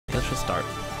official start.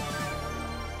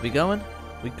 We going?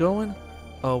 We going?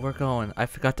 Oh, we're going. I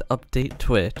forgot to update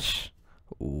Twitch.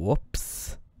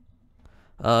 Whoops.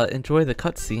 Enjoy the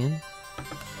cutscene.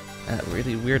 That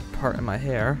really weird part in my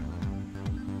hair.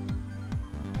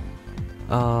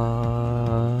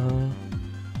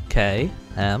 K,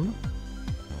 M.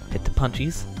 Hit the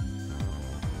punchies.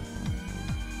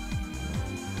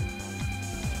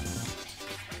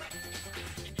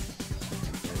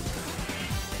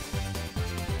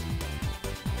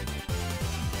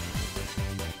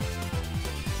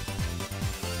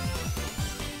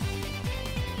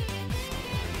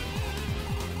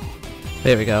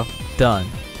 There we go. Done.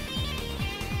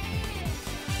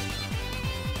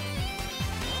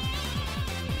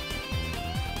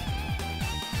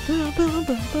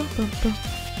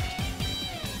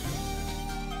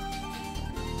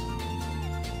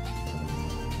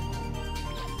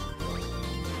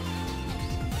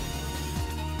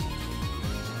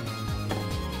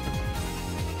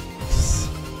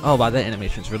 Oh wow, that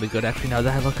animation's really good actually now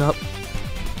that I look up.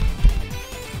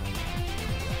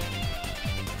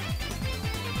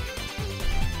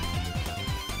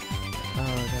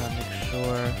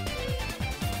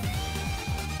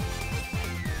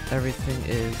 Everything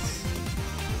is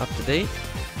up to date.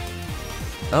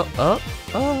 Oh.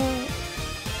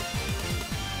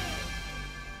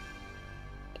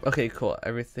 Okay, cool.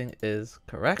 Everything is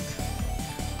correct.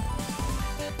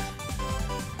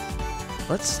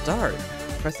 Let's start.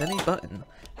 Press any button.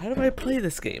 How do I play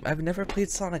this game? I've never played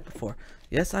Sonic before.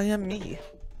 Yes, I am me.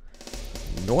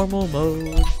 Normal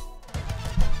mode.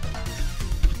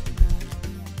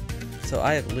 So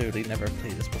I have literally never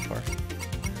played this before.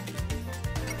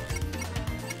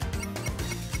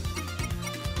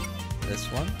 This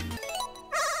one.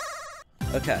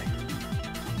 Okay.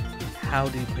 How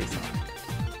do you play Sonic?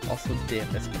 Also,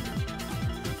 damn this one.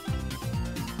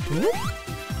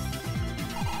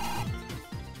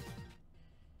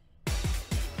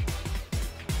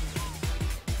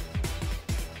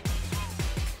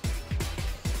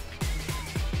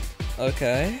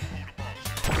 Okay.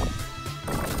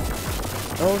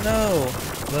 Oh no!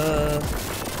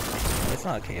 It's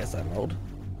not a KSI mode.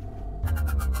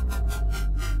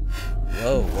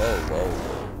 Whoa.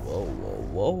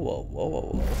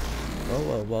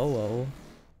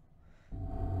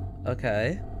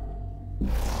 Okay.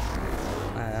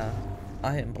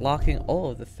 I am blocking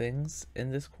all of the things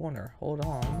in this corner. Hold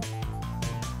on.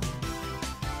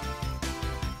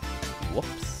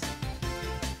 Whoops.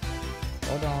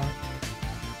 Hold on.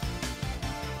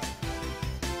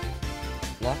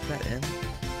 Lock that in.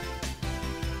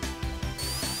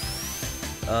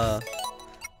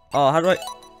 Oh, how do I...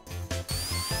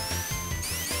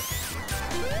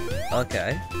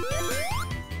 Okay.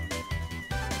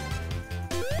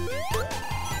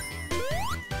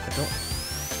 I don't...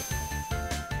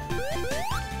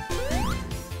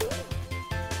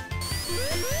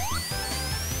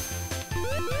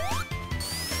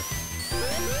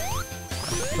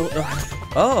 don't know how to...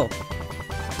 Oh!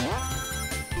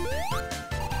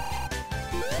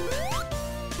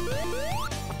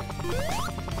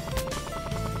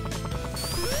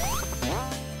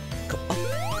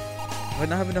 Do I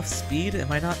not have enough speed?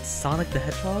 Am I not Sonic the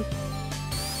Hedgehog?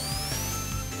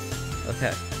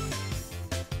 Okay.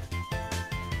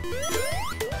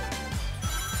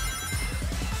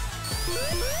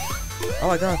 Oh,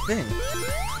 I got a thing.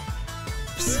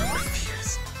 I'm so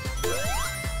confused.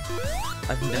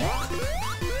 I've never...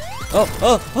 Oh!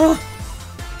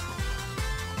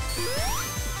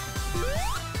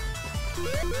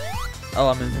 Oh,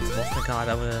 I'm invincible. Thank God,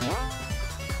 I would've...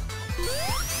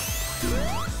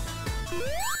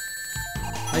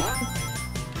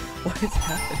 What is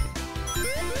happening?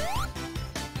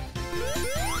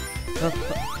 Oh,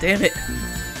 damn it!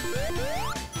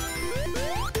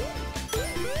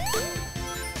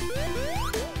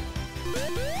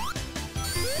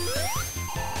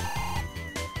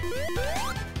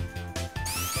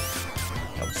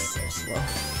 That was so slow.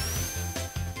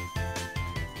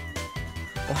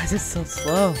 Why is it so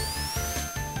slow?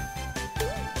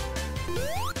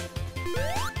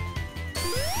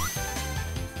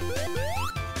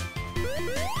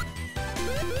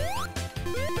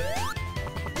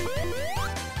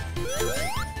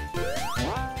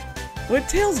 Where'd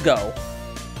Tails go?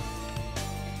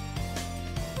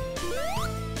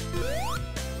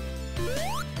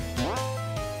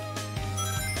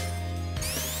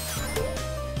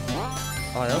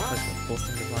 Oh, that looks like a cool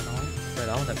thing to run on. But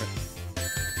I'll never...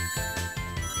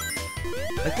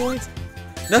 My coins?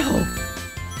 No!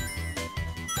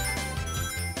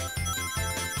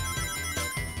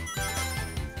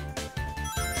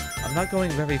 I'm not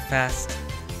going very fast.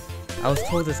 I was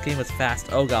told this game was fast.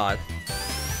 Oh god.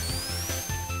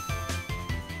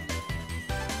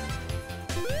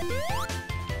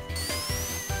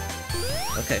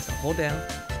 Okay, so hold down.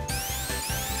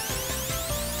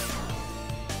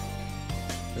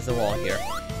 There's a wall here.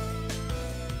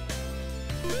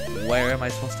 Where am I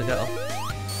supposed to go?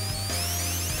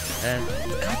 And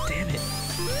god damn it.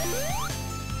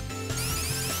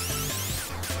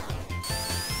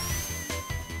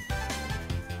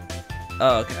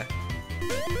 Oh, okay.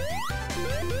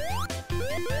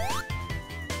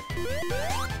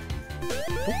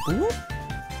 Ooh, ooh.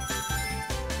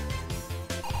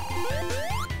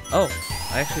 Oh,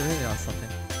 I actually landed on something.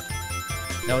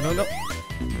 No, no, no.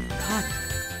 God.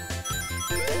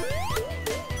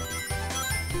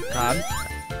 God.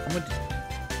 I'm gonna...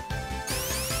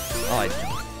 Oh, I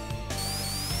jumped.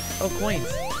 Oh,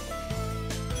 coins.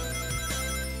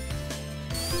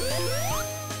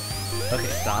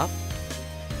 Okay, stop.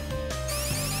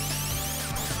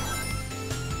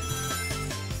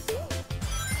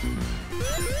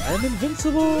 I'm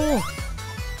invincible!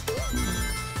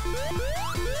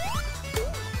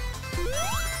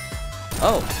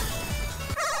 Oh!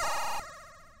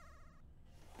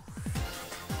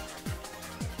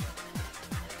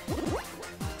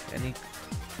 Any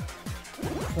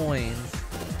coins?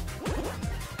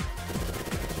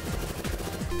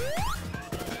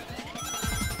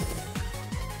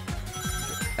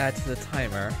 Add to the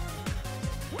timer.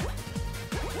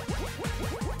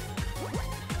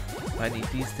 I need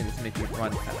these things to make me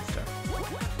run faster.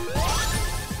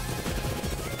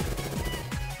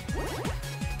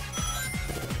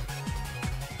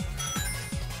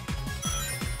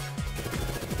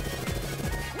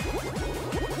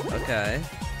 Okay.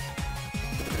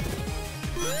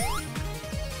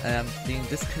 And I'm being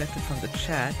disconnected from the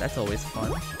chat, that's always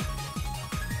fun.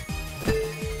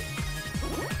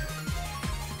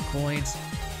 Coins.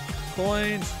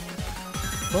 Coins!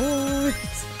 Coins!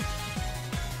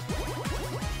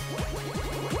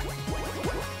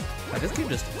 This game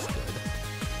just looks good.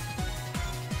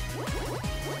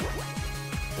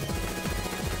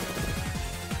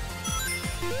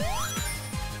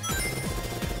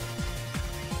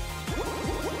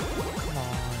 Come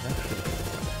on, that should be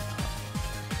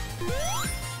fun.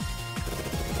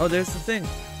 Oh, there's the thing.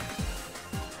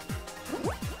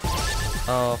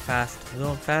 Oh, fast. We're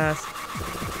going fast.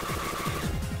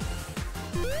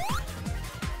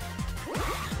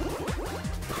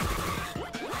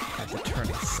 The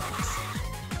turning sucks.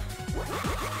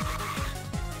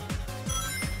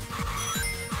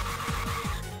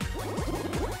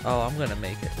 Oh, I'm gonna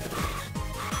make it.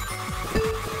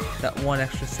 That one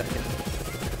extra second.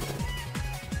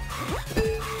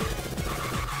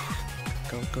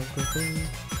 Go, go, go, go.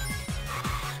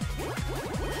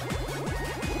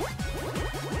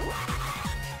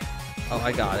 Oh,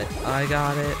 I got it. I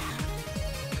got it.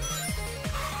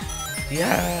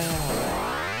 Yeah!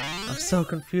 I'm so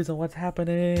confused on what's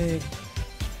happening.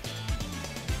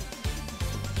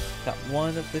 Got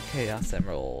one of the Chaos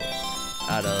Emeralds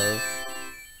out of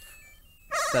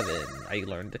 7. I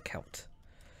learned to count.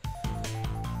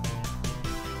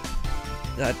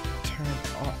 That turned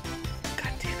on.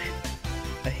 God damn it.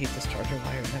 I hate this charger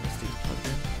wire. Never stays plugged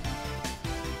in.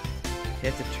 You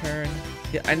have to turn.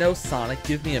 Yeah, I know, Sonic.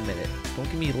 Give me a minute. Don't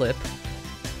give me lip.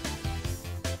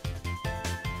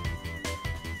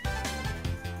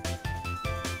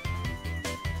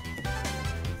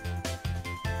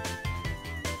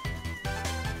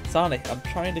 Sonic, I'm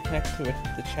trying to connect to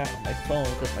the chat on my phone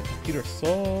because my computer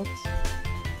sucks.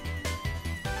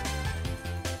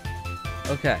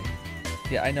 Okay.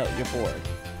 Yeah, I know, you're bored.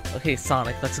 Okay,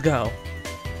 Sonic, let's go.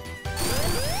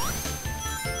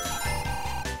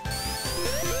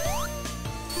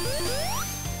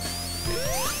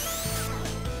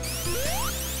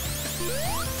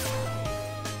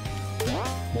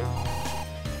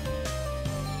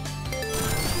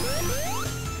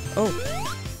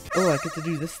 Oh, I get to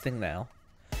do this thing now.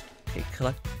 Okay,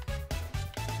 collect.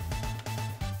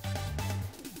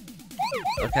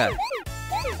 Okay.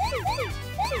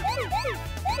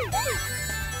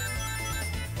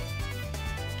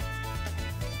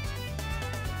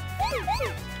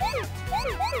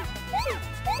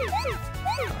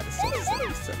 God, it's still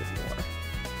 77 more.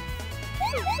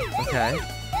 Okay.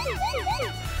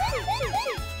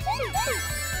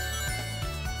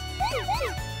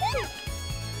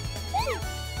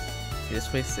 Okay, this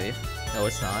way's safe. No,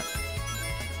 it's not.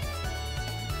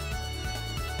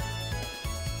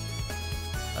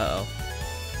 Uh-oh.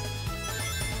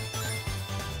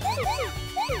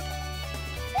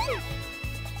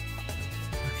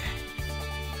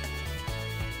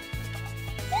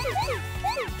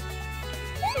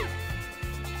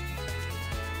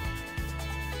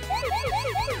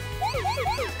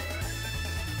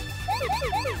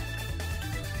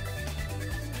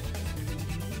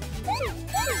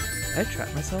 Did I trap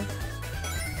myself?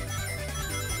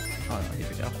 Oh no, here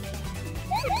we go.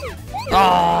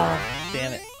 Oh,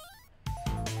 damn it.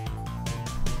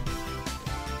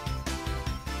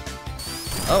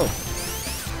 Oh.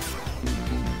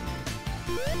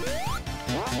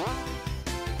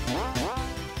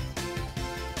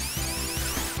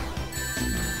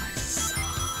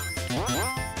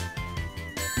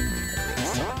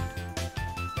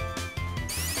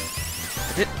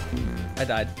 I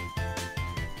died.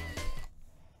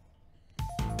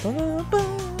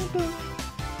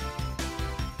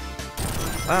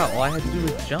 Wow, all I had to do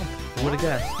was jump. Who would have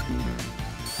guessed?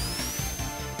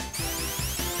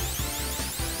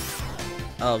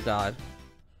 Oh god.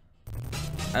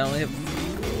 I only have...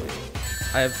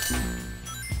 I have...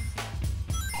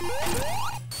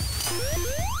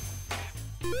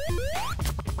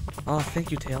 Oh,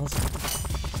 thank you, Tails.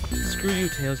 Screw you,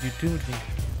 Tails, you doomed me.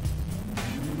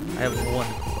 I have one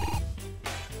coin.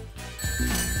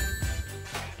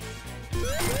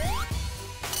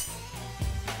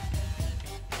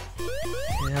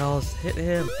 Tails, hit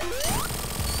him.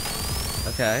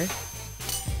 Okay.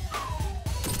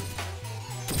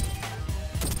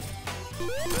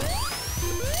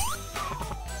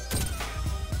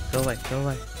 Go away, go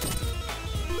away.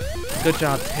 Good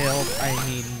job, Tails. I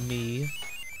mean me.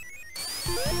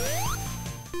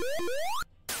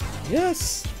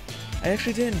 Yes! I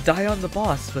actually didn't die on the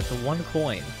boss with the one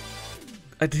coin.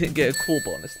 I didn't get a cool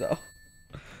bonus though.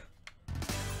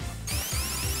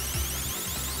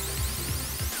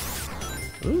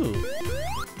 Ooh.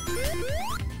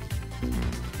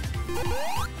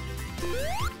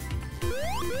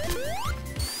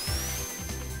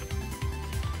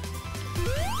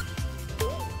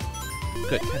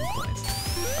 Good, 10 points.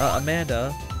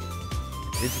 Amanda,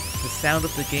 is the sound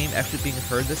of the game actually being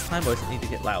heard this time, or does it need to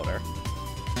get louder?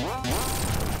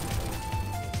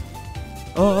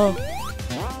 Oh!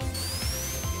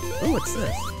 Ooh, what's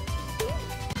this?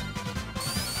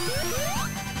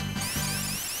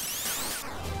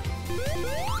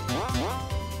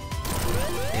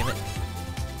 Damn it.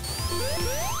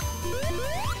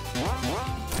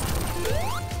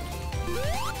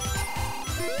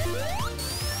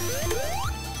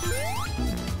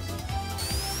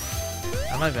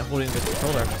 I'm not even holding the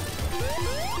controller.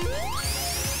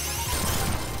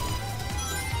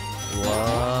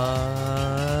 What?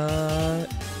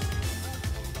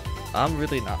 I'm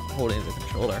really not holding the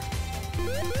controller.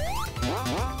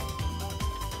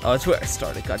 Oh, that's where I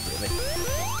started, god damn it.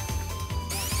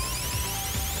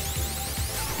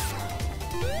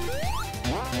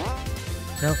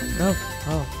 No, no,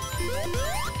 oh.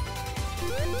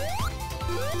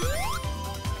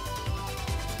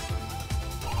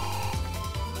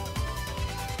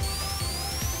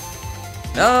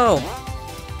 No!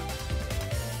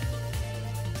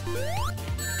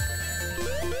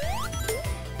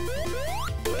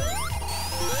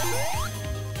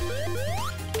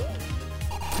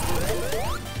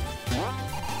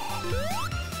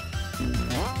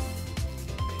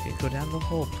 Okay, go down the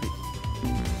hole, please.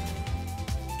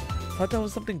 Thought that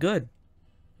was something good.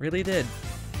 Really did.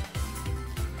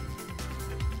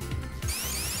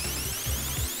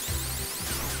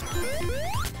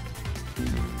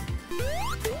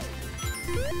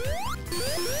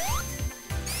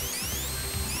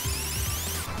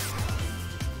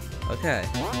 Okay.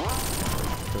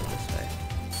 Go this way.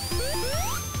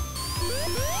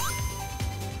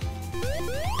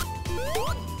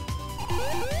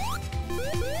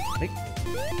 Hey.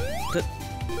 Good.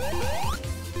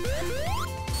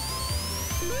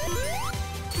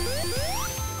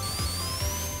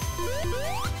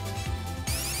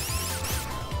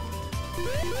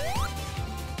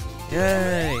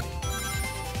 Yay!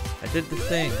 I did the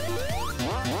thing.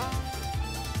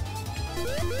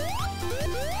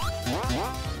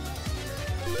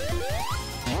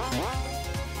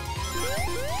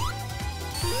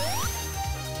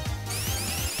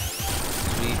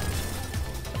 Sweet.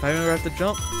 If I remember I have to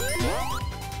jump.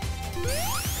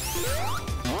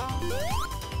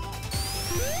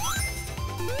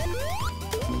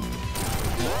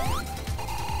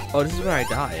 Oh, this is where I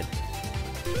died.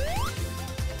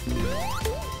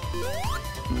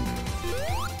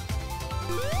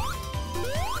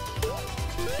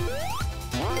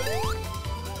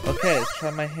 Okay, let's try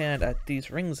my hand at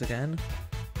these rings again.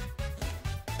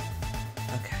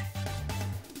 Okay.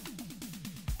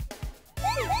 I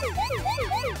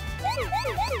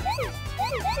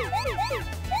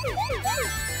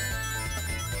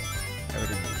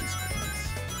already need these coins.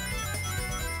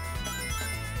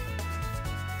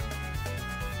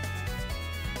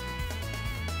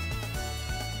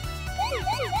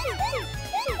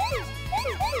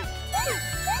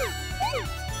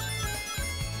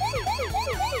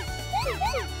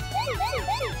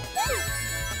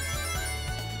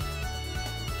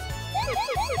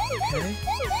 Okay.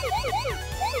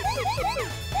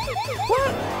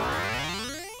 What?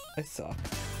 I suck.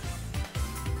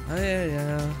 Oh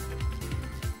yeah.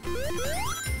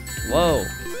 Whoa.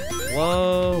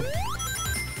 Whoa.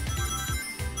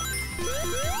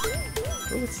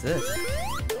 Oh, what's this?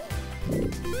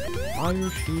 Fire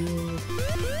shield.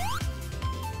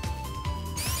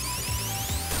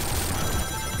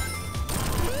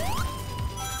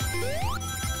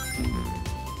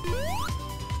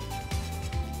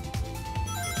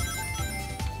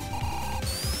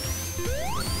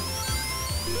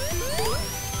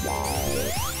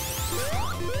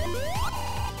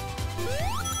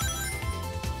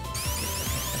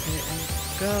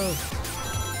 Go.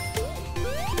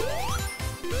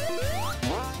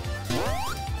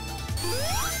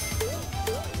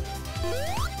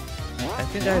 I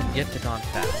think I've yet to gone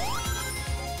fast.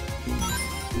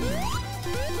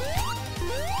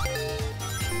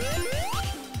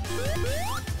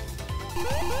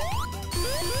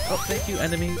 Oh, thank you,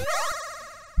 enemy.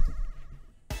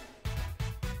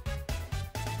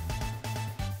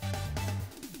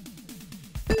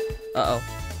 Uh-oh.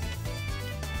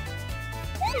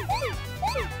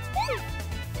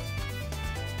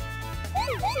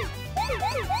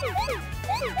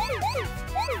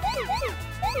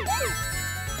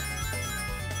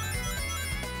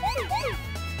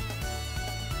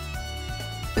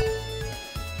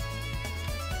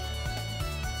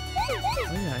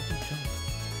 Oh yeah, I can jump.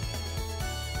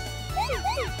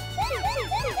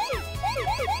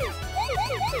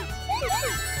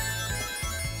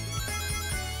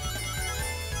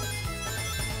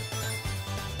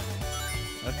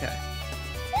 Okay.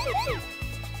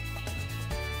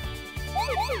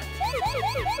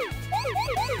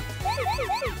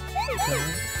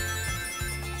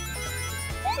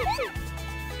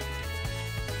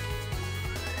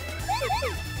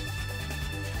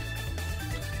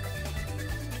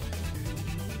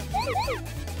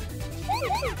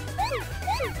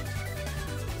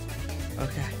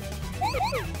 Okay.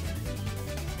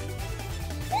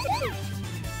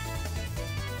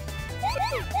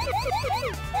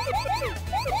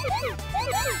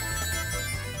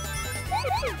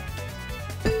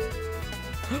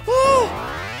 Oh!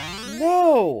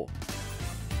 No!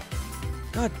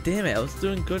 God damn it, I was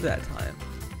doing good that time.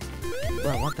 Oh,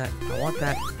 I want that. I want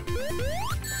that.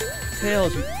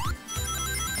 Tails, you...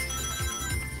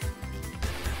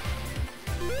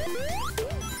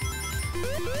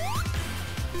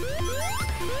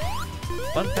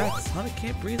 Fun fact, Sonic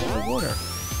can't breathe underwater.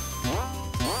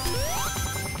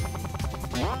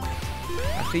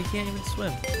 Actually, he can't even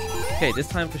swim. Okay, this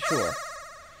time for sure.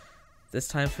 This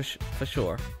time for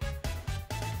sure.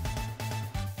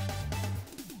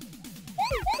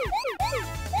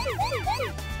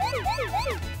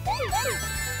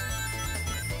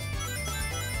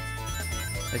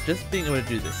 Like, just being able to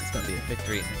do this is gonna be a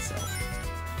victory in itself.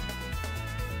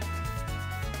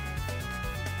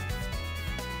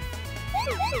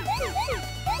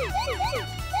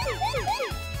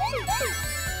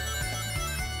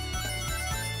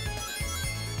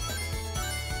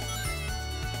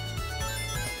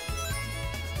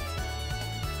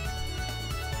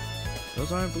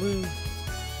 Those aren't blue.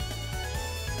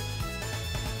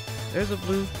 There's a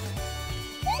blue.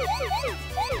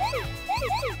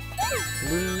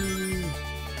 Blue.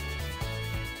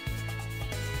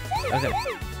 Okay.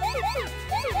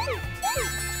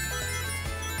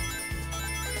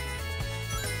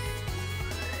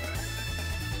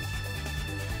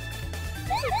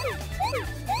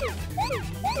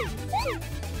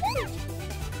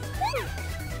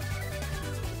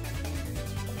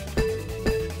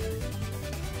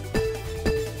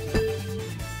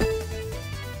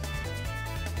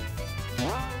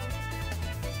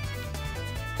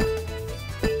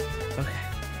 Okay.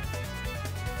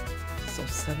 So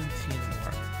 17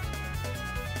 more.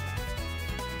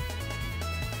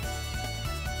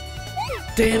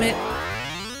 Damn it!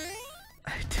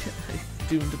 I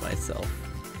doomed myself.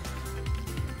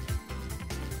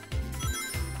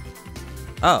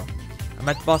 Oh, I'm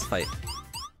at the boss fight.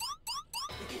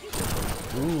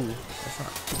 Ooh, that's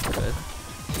not good.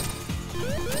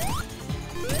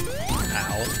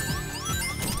 Ow.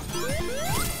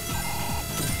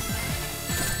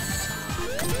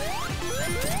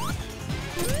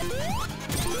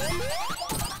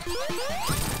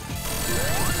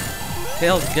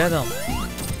 Tails, get him!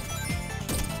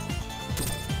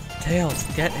 Tails,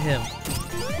 get him!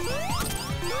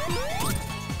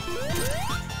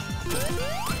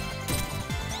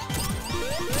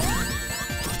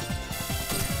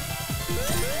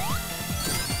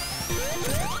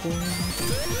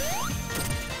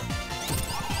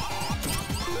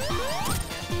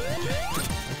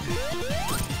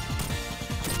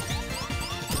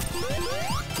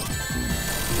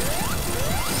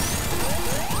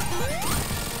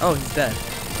 Oh, he's dead.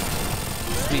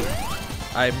 Sweet.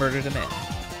 I murdered a man.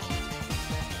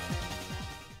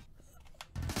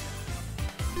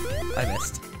 I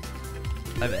missed.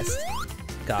 I missed.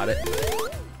 Got it.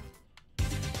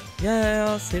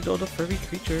 Yeah, saved all the furry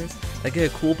creatures. I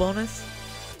get a cool bonus?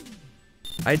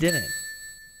 I didn't.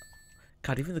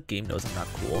 God, even the game knows I'm not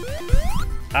cool.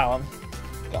 Ow,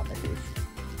 got my face.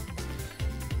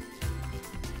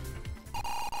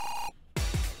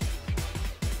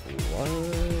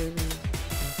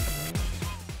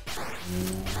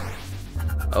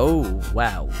 Oh,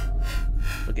 wow.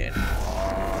 Again.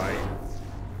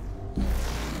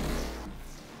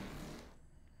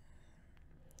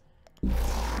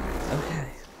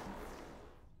 Okay.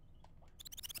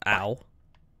 Ow.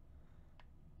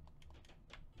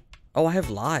 Oh, I have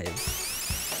lives.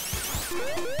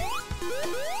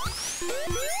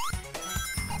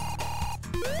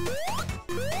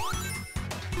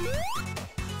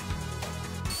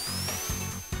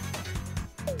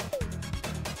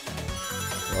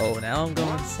 Oh, now I'm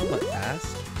going somewhat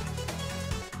fast.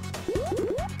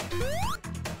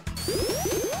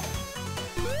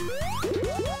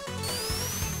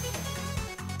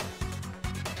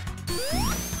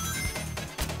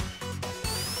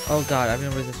 Oh god, I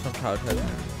remember this from childhood.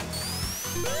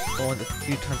 One of the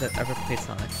few times I've ever played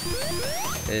Sonic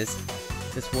is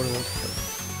this water will kill.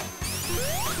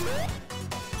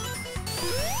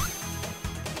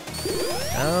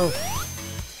 Oh!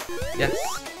 Yes!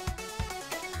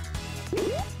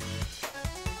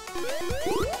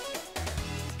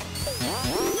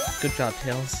 Good job,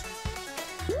 Tails.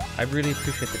 I really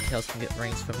appreciate that Tails can get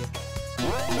rings from me.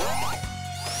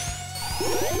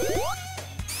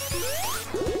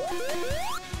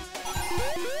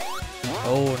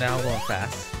 Oh, now I'm going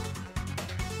fast.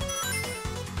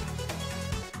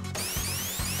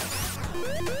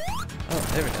 Oh,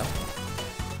 there we go.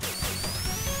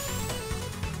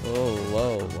 Whoa,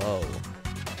 whoa, whoa.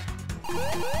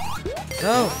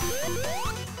 No!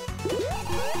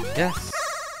 Yes!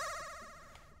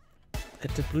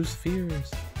 Get the blue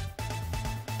spheres.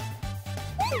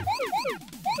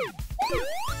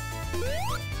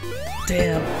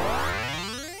 Damn!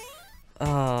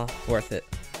 Ah, worth it.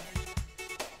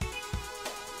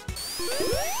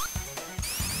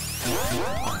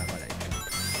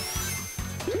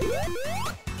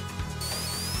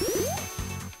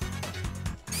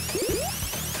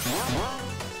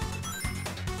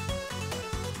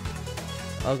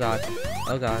 Oh god.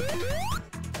 Oh god.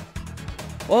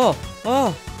 Oh!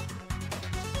 Oh!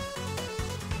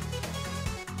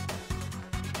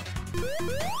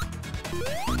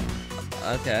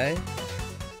 Okay.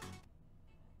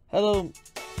 Hello,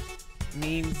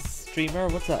 meme streamer.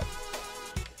 What's up?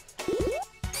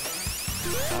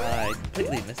 I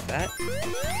completely missed that.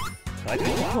 But I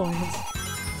got the coins.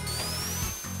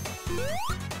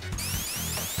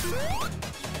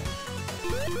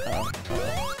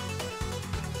 Uh-oh.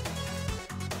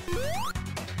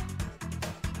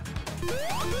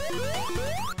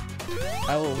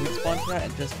 I will respond to that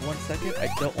in just 1 second. I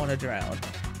don't want to drown.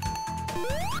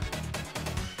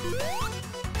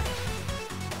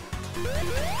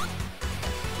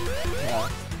 Yeah.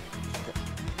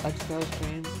 I just got a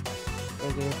stream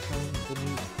where they were playing the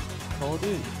new Call of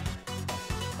Duty.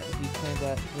 And he claimed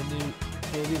that the new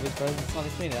Call of Duty was better than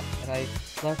Sonic Maina. And I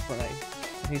left when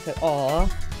and he said,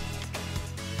 "Aww."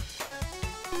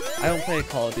 I don't play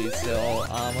Call of Duty, so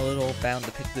I'm a little bound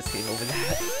to pick this game over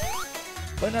that.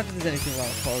 But not that there's anything wrong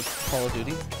with Call of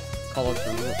Duty. Call of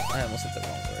Duty. I almost said the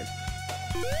wrong word.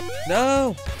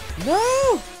 No!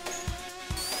 No!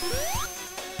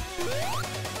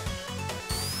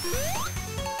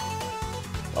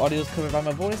 The audio is covered by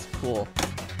my voice? Cool.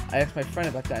 I asked my friend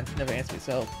about that and she never answered me,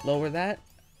 so lower that.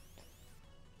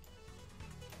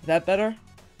 Is that better?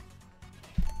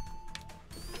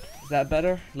 Is that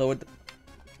better? Lower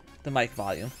the mic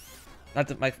volume. Not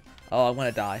the mic. Oh, I want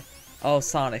to die. Oh,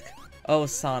 Sonic. Oh,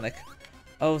 Sonic.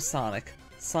 Oh, Sonic.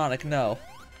 Sonic, no.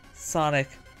 Sonic.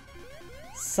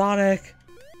 Sonic!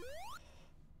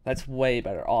 That's way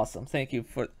better. Awesome. Thank you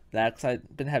for that, because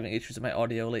I've been having issues with my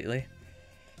audio lately.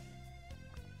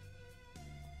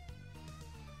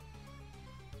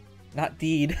 Not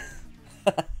Deed.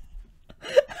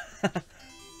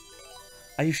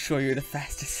 Are you sure you're the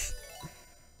fastest?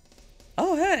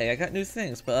 Oh, hey, I got new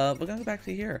things, but we're gonna go back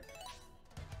to here.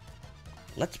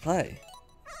 Let's play.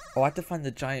 Oh, I have to find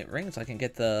the giant ring so I can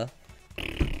get the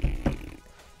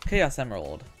Chaos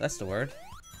Emerald. That's the word.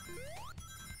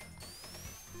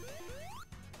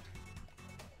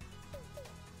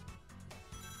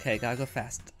 Okay, gotta go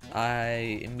fast.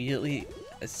 I immediately,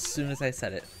 as soon as I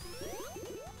said it.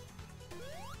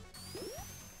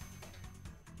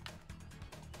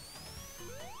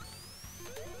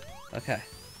 Okay.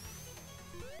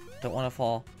 Don't want to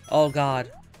fall. Oh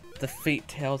god. The fate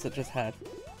tails it just had.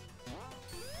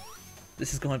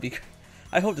 This is going to be...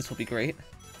 I hope this will be great.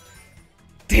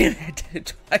 Damn it, I did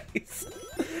it twice.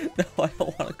 No, I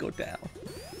don't want to go down.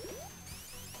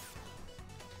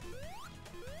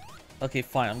 Okay,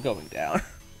 fine, I'm going down.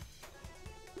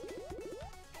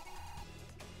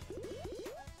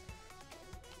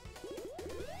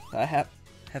 Half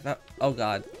out. Oh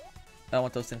god. I don't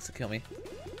want those things to kill me.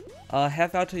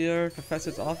 Half out to your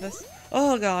professor's office.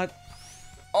 Oh god.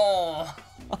 Oh.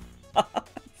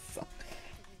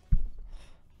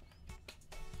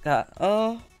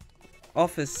 God.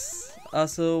 Office.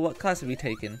 So what class have you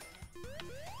taken?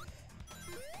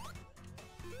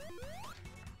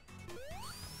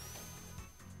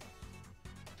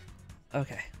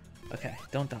 Okay. Okay.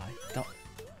 Don't die. Don't.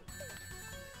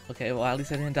 Okay. Well, at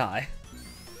least I didn't die.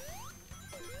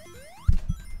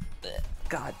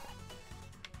 God.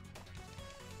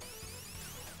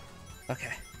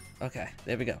 Okay. Okay.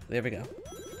 There we go. There we go.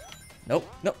 Nope.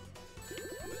 Nope.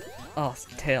 Oh,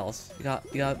 Tails. You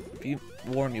gotta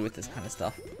warn me with this kind of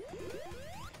stuff.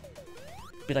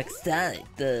 Be like, Sonic,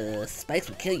 the spikes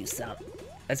will kill you, son.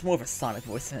 It's more of a Sonic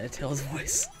voice than a Tails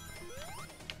voice.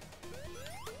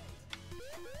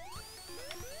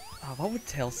 Oh, what would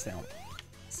Tails sound?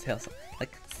 Tails sound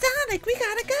like, Sonic, we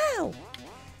gotta go!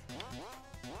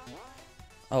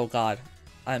 Oh god.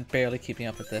 I'm barely keeping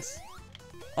up with this.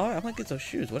 Oh, I'm gonna get those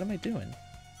shoes. What am I doing?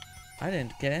 I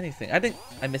didn't get anything.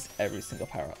 I missed every single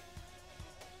power-up.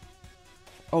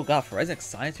 Oh god, forensic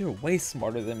science, you're way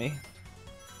smarter than me.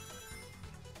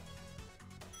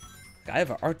 I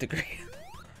have an art degree.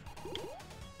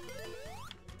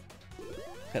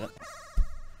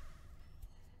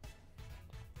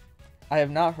 I have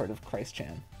not heard of Christ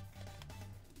Chan.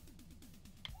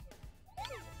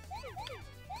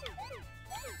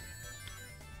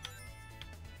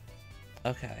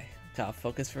 Okay, gotta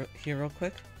focus for here real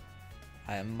quick.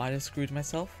 I might have screwed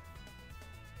myself.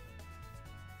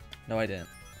 No, I didn't.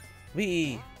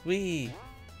 Wee!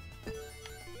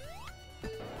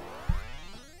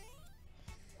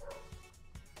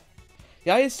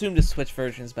 Yeah, I assumed the Switch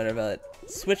version is better, but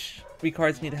Switch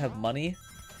requires me to have money.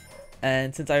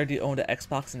 And since I already owned an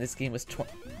Xbox and this game was $20.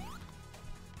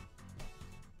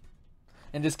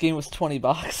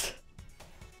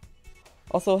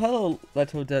 Also, hello,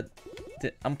 Leto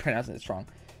I'm pronouncing this wrong.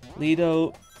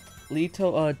 Lito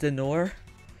Denor.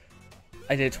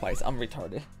 I did it twice. I'm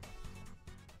retarded.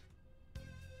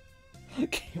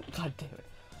 God damn it.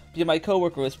 Yeah, my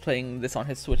coworker was playing this on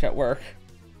his Switch at work.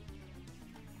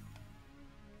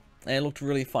 And it looked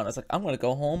really fun. I was like, I'm gonna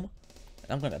go home,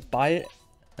 and I'm gonna buy it,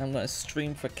 and I'm gonna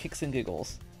stream for kicks and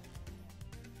giggles.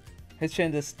 He's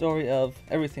sharing the story of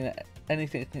anything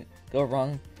can go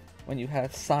wrong when you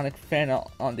have Sonic fan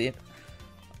out on the...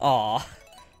 Aww.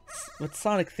 But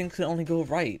Sonic things can only go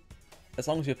right, as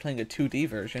long as you're playing a 2D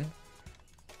version.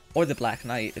 Or the Black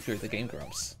Knight, if you're the Game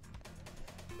Grumps.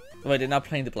 But they're not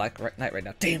playing the Black Knight right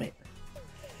now. Damn it!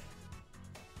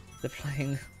 They're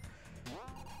playing...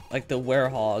 like the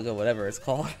Werehog or whatever it's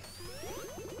called.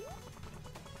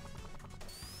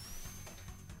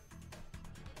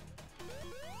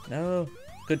 No.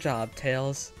 Good job,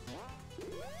 Tails.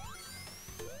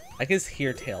 I can just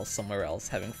hear Tails somewhere else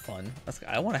having fun.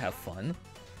 I want to have fun.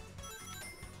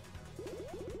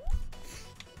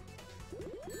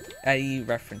 IE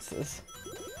references.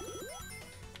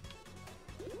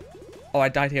 Oh, I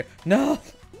died here. No!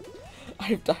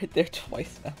 I've died there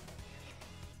twice now.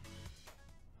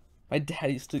 My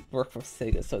dad used to work for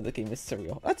Sega, so the game is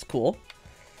surreal. That's cool.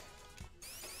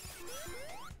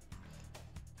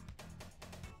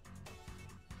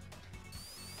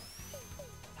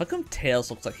 How come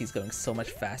Tails looks like he's going so much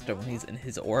faster when he's in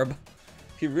his orb?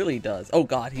 He really does. Oh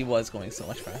god, he was going so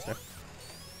much faster.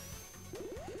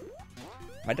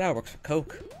 My dad works for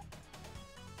Coke.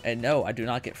 And no, I do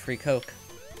not get free Coke.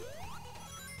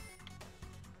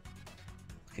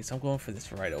 Okay, so I'm going for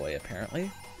this right away, apparently.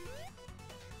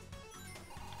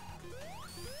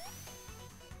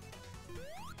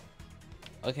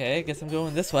 Okay, I guess I'm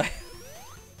going this way.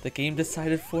 The game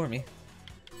decided for me.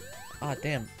 Ah,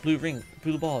 damn. Blue ring.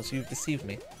 Blue balls. You've deceived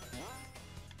me.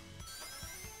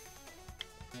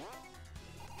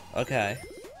 Okay.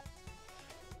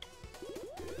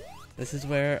 This is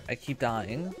where I keep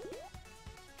dying.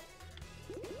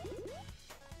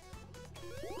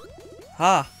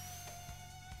 Ha!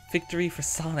 Victory for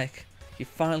Sonic. He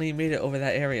finally made it over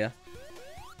that area.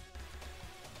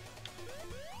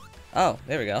 Oh,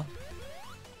 there we go.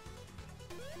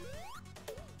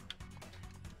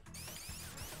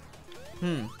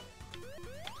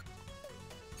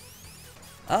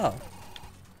 Oh.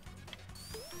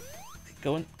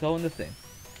 Go in the thing.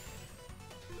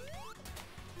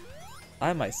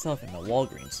 I myself am a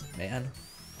Walgreens man,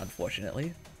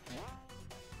 unfortunately.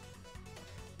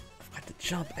 I've got to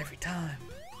jump every time.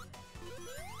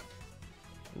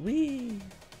 Whee!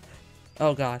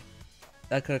 Oh god.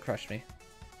 That could have crushed me.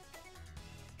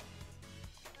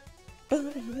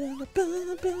 Oh,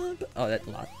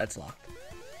 that's locked.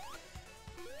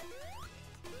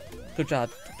 Good job,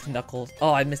 Knuckles.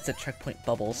 Oh, I missed the checkpoint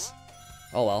bubbles.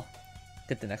 Oh well.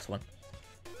 Get the next one.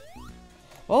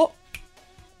 Oh!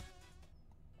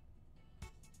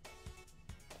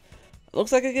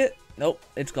 Looks like I get... Nope,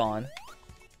 it's gone.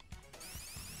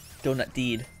 Donut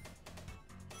deed.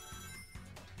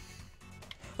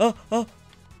 Oh, oh!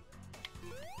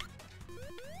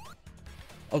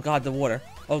 Oh god, the water.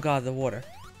 Oh god, the water.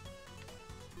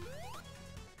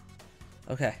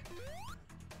 Okay.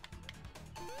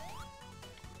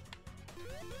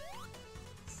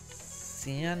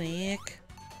 Sonic.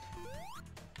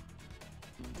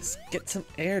 Just get some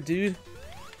air, dude.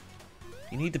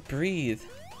 You need to breathe.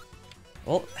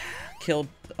 Well, killed.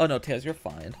 Oh no, Tails, you're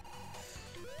fine.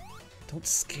 Don't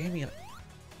scare me.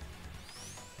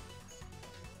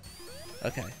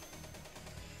 Okay.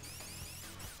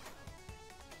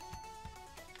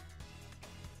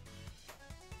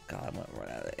 God, I'm gonna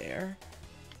run out of air.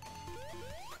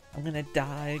 I'm gonna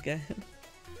die again.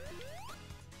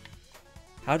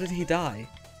 How did he die?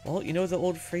 Well, you know the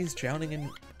old phrase, drowning in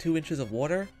 2 inches of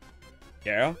water?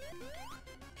 Yeah.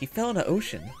 He fell in the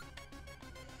ocean.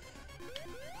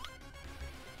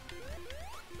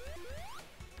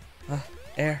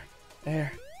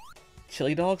 Air.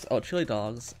 Chili dogs? Oh, chili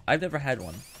dogs. I've never had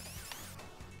one.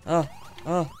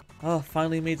 Oh,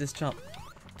 finally made this jump.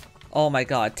 Oh my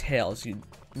god, Tails, you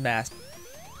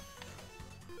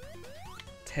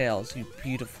Tails, you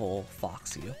beautiful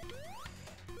fox, you.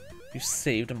 You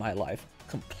saved my life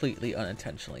completely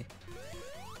unintentionally.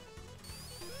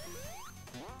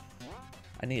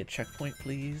 I need a checkpoint,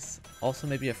 please. Also,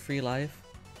 maybe a free life.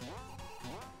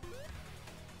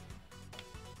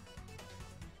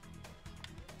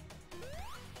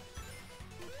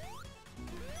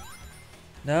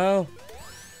 No!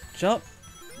 Jump!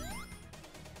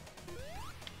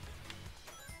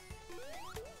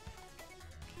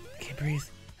 I can't breathe.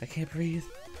 I can't breathe.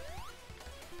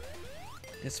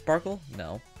 Is Sparkle?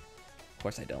 No. Of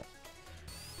course I don't.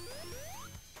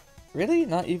 Really?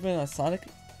 Not even a Sonic?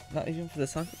 Not even for the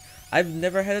Sonic? I've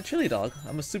never had a chili dog.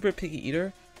 I'm a super picky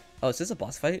eater. Oh, is this a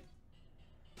boss fight?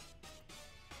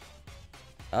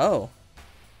 Oh.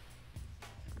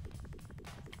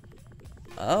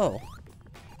 Oh.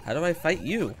 How do I fight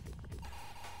you?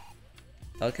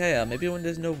 Okay, maybe when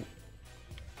there's no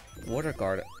water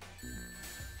guard.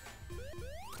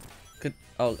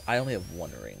 Oh, I only have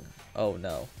 1 ring. Oh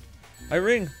no. My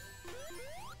ring!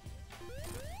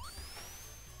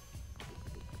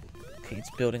 Okay,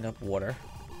 it's building up water.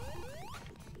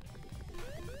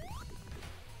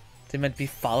 They meant to be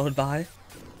followed by?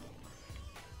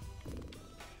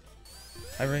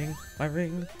 My ring,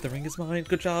 the ring is mine.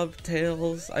 Good job,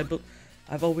 Tails.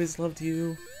 I've always loved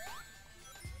you.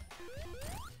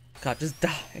 God, just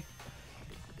die.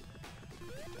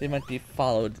 They might be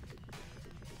followed.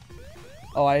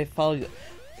 Oh, I followed you.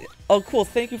 Oh, cool.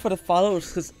 Thank you for the follows,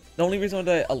 because the only reason why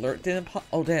the alert didn't pop...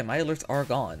 Oh, damn. My alerts are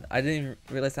gone. I didn't even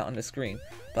realize that on the screen.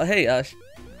 But hey,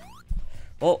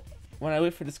 well, when I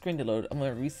wait for the screen to load, I'm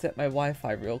going to reset my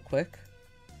Wi-Fi real quick.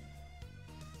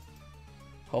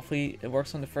 Hopefully it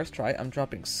works on the first try. I'm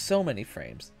dropping so many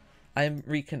frames. I'm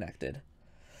reconnected.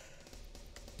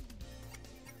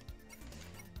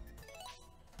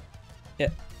 Yeah,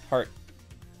 heart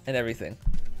and everything.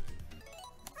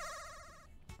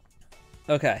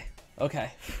 Okay,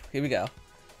 here we go.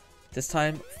 This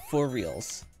time for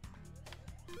reals.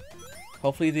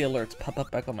 Hopefully the alerts pop up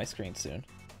back on my screen soon.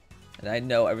 And I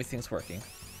know everything's working.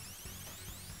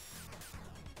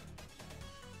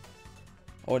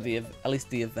 Or at least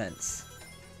the events.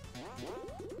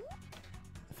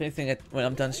 If anything, when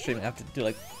I'm done streaming, I have to do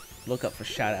like look up for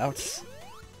shoutouts.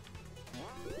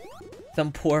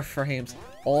 Them poor frames,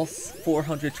 all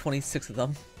 426 of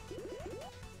them.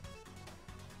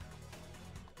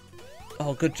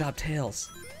 Oh, good job, Tails.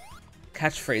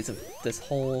 Catchphrase of this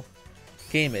whole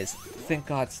game is, thank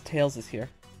God Tails is here.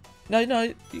 No,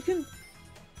 you can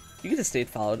just stay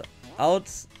followed.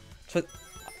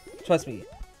 Trust me,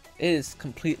 it is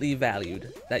completely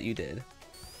valued that you did.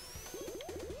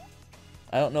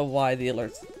 I don't know why the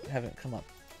alerts haven't come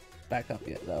back up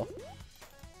yet though.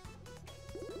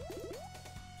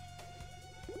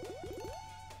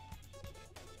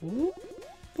 Whoop,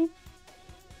 boop.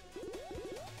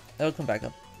 That'll come back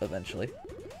up eventually.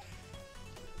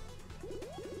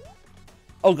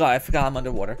 Oh god, I forgot I'm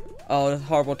underwater. Oh, it's a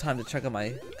horrible time to check on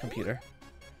my computer.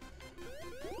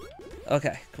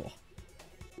 Okay, cool.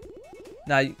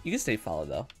 Now you can stay followed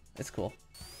though. It's cool.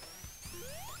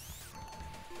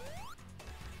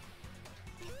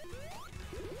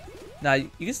 Now you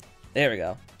can. There we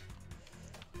go.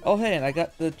 Oh hey, and I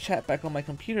got the chat back on my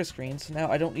computer screen, so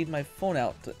now I don't need my phone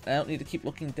out. I don't need to keep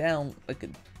looking down like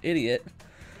an idiot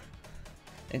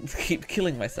and keep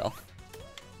killing myself.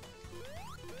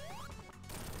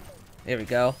 There we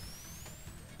go.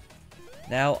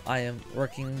 Now I am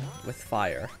working with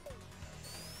fire.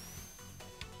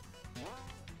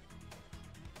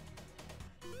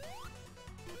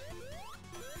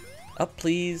 Up,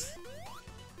 please.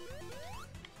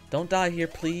 Don't die here,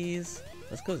 please.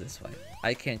 Let's go this way.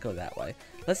 I can't go that way.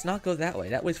 Let's not go that way.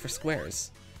 That way's for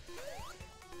squares.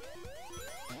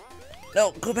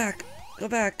 No, go back. Go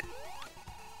back.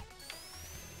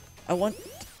 I want...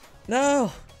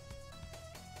 No!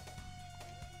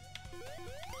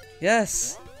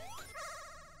 Yes!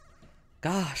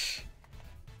 Gosh.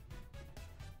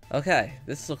 Okay,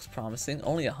 this looks promising.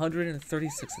 Only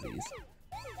 136 of these.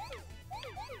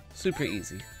 Super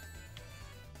easy.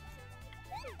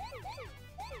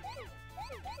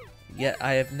 Yet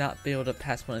I have not been able to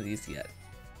pass one of these yet.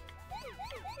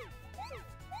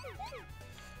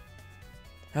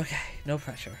 Okay, no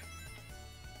pressure.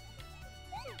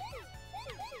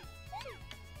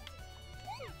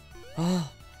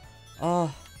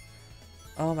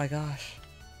 Oh my gosh.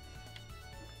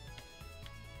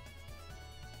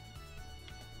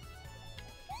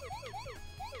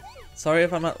 Sorry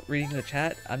if I'm not reading the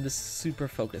chat, I'm just super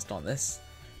focused on this.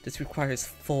 This requires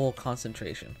full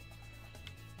concentration.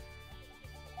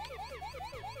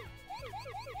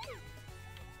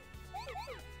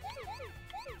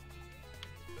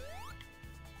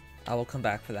 I will come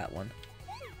back for that one.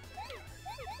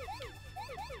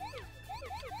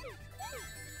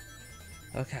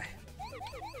 Okay.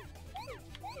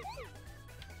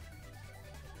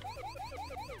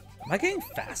 Am I getting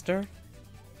faster?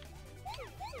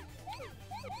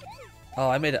 Oh,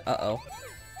 I made it. Uh-oh.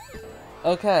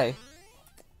 Okay.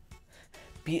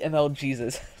 BML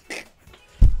Jesus.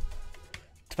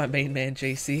 To my main man,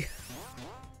 JC.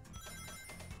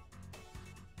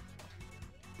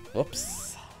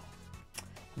 Whoops.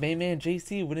 Main man,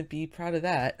 JC wouldn't be proud of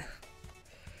that.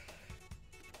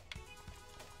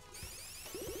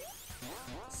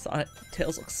 Sonic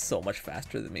Tails looks so much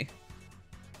faster than me.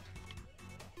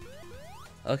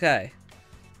 Okay.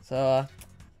 So,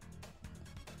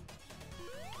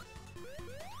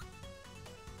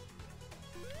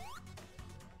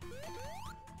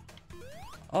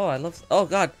 oh, I love... Oh,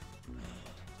 God.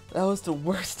 That was the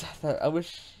worst. I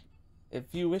wish... If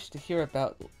you wish to hear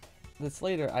about this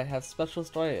later, I have special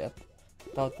story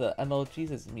about the ML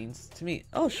Jesus means to me.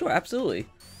 Oh, sure, absolutely.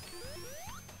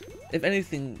 If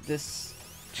anything, this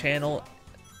channel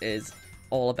is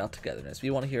all about togetherness.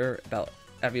 We want to hear about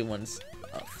everyone's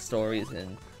stories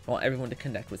and want everyone to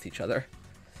connect with each other.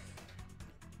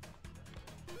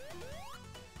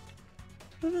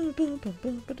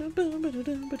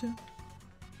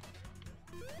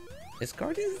 Is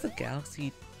Guardians of the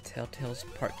Galaxy Telltale's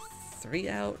Part 3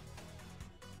 out?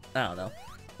 I don't know.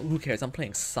 Who cares? I'm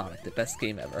playing Sonic, the best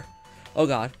game ever. Oh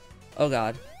god. Oh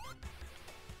god.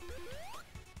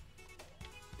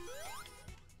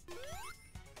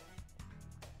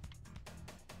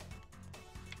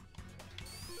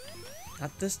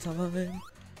 Not this time.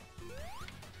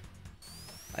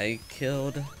 I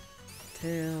killed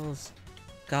Tails.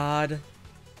 God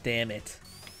damn it.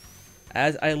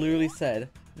 As I literally said,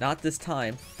 not this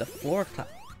time. The floor cloud.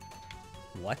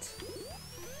 What?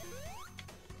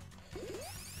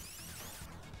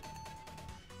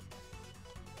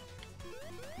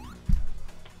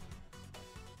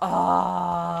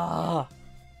 Ah!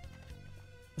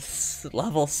 This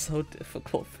level's so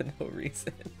difficult for no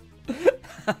reason.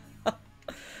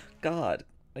 God.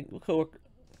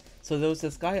 So there was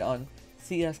this guy on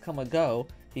CS Go.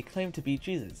 He claimed to be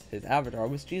Jesus. His avatar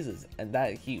was Jesus, and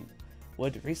that he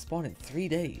would respawn in 3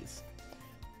 days.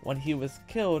 When he was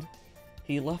killed,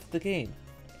 he left the game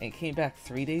and came back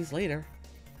 3 days later.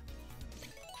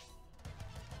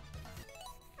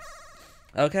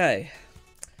 Okay.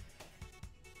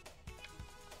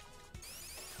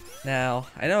 Now,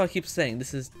 I know I keep saying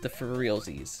this is the for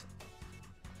realsies,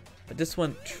 but this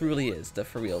one truly is the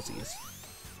for realsies.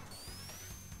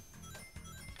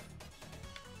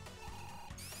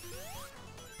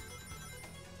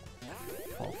 I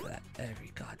fall for that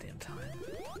every goddamn time.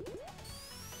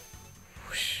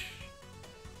 Whoosh.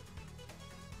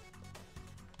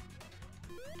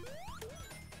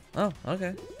 Oh,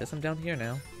 okay. Guess I'm down here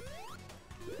now.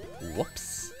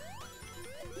 Whoops.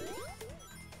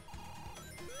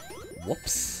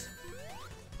 Whoops.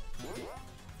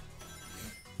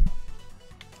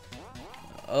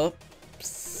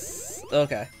 Oops.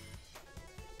 Okay.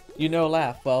 You know,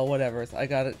 laugh. Well, whatever. I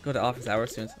gotta go to office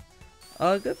hours soon.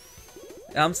 Good.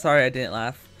 I'm sorry I didn't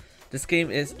laugh. This game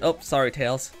is... Oh, sorry,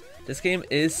 Tails. This game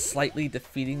is slightly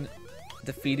defeating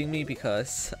me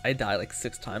because I die like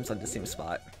 6 times on the same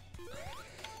spot.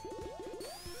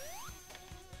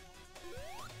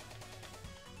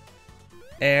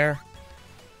 Air.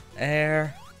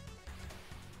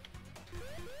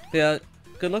 Yeah,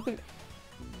 good luck with...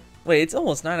 Wait, it's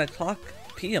almost 9 o'clock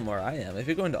p.m. where I am. If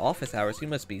you're going to office hours, you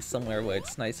must be somewhere where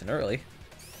it's nice and early.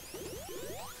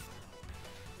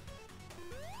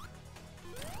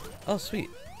 Oh, sweet.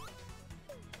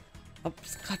 Oh,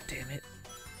 god damn it.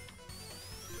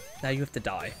 Now you have to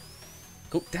die.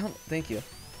 Go down. Thank you.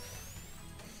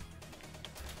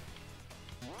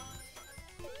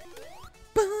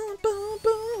 Boom, boom,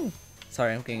 boom.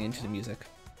 Sorry, I'm getting into the music.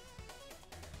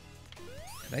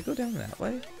 Can I go down that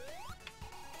way?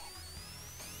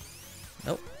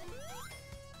 Nope.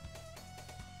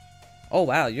 Oh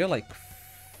wow, you're like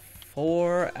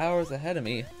 4 hours ahead of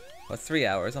me. Or 3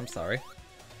 hours, I'm sorry.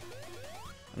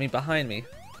 I mean, behind me.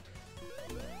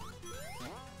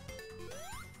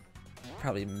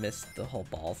 Probably missed the whole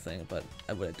ball thing, but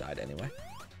I would have died anyway.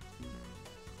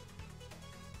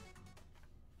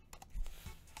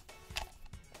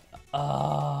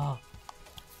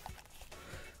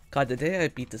 God, the day I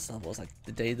beat this level is like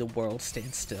the day the world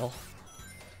stands still.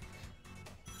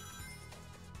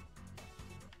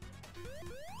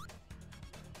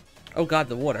 Oh god,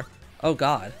 the water. Oh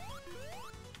god.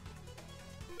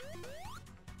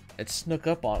 It snuck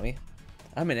up on me.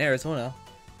 I'm in Arizona.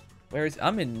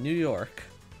 I'm in New York.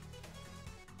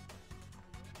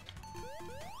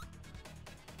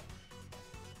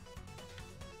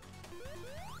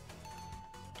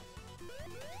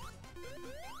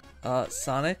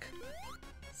 Sonic?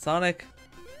 Sonic?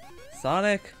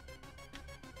 Sonic?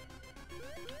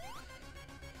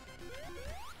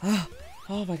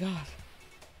 Oh my god.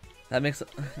 That makes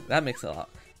a lot.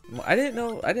 I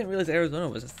didn't realize Arizona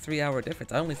was a 3-hour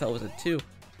difference. I only thought it was a 2.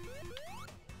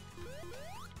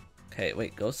 Okay,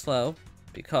 wait, go slow.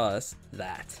 Because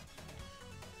that.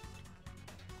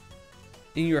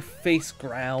 In your face,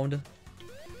 ground.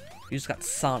 You just got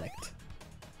sonicked.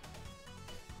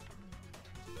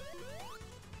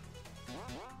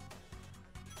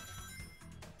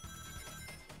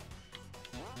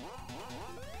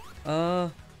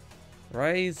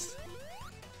 Rise.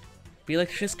 Be like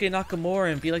Shinsuke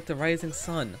Nakamura and be like the rising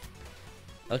sun.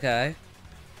 Okay.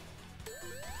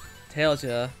 Tails,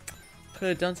 ya. Could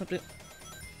have done something.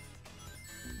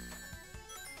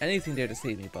 Anything there to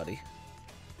save me, buddy.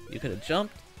 You could have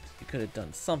jumped. You could have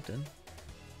done something.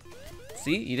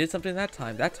 See? You did something that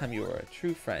time. That time you were a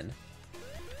true friend.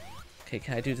 Okay,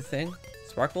 can I do the thing?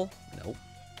 Sparkle? Nope.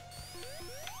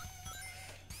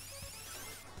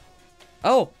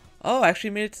 Oh! Oh, I actually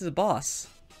made it to the boss.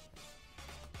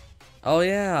 Oh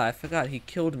yeah, I forgot he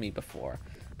killed me before.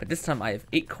 But this time I have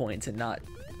 8 coins and not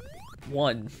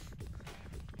 1.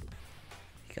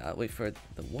 You gotta wait for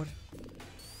the water.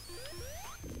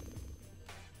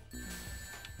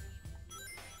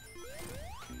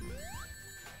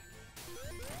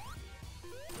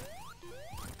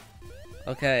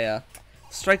 Okay,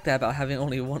 strike that about having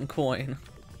only 1 coin.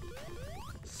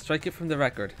 Strike it from the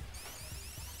record.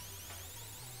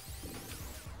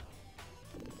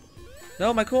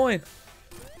 No, my coin!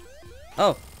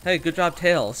 Oh, hey, good job,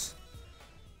 Tails.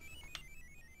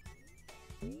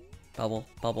 Bubble,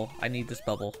 bubble. I need this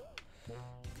bubble.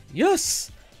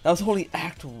 Yes! That was only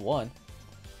Act 1.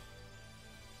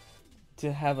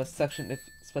 To have a section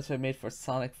especially made for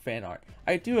Sonic fan art.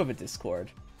 I do have a Discord.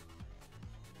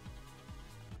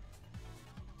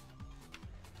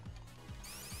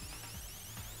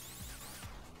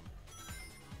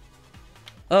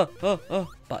 Oh,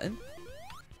 button?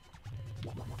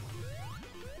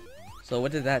 So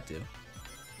what did that do?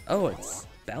 Oh, it's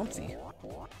bouncy.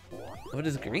 What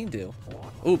does green do?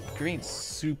 Oh, green's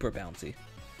super bouncy.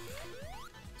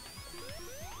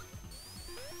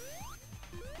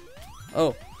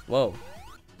 Oh, whoa.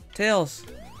 Tails!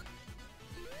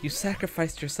 You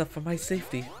sacrificed yourself for my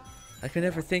safety. I can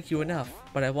never thank you enough,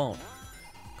 but I won't.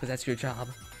 Because that's your job.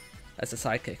 As a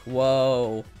sidekick.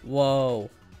 Whoa. Whoa.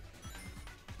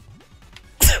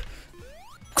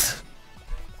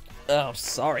 Oh,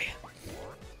 sorry.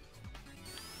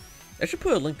 I should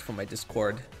put a link for my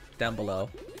Discord down below.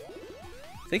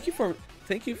 Thank you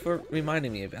for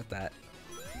reminding me about that.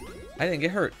 I didn't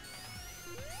get hurt.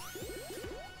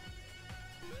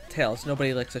 Tails,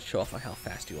 nobody likes to show off on how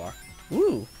fast you are.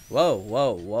 Woo! Whoa,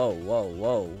 whoa, whoa, whoa,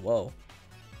 whoa, whoa.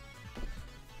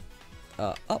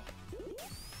 Up.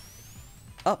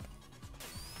 Up.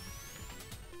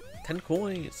 10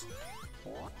 coins.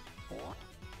 Oh,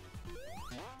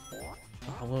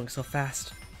 I'm going so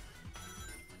fast.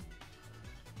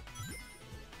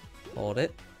 Hold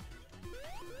it.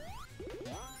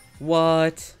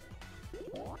 What?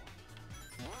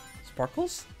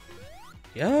 Sparkles?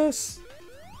 Yes!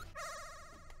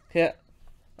 Yeah.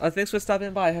 Thanks for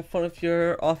stopping by. Have fun with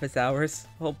your office hours.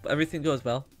 Hope everything goes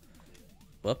well.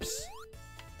 Whoops.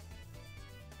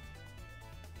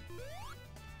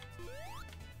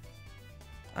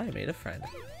 I made a friend.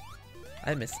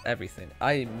 I missed everything.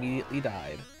 I immediately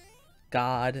died.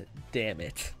 God damn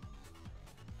it.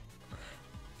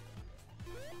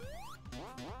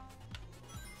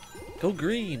 Go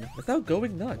green without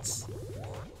going nuts.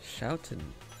 Shout and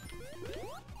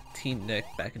Teen Nick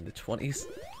back in the 20s.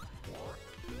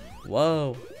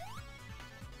 Whoa.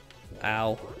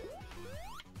 Ow.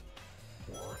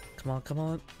 Come on, come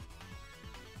on.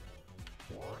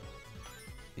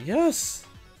 Yes!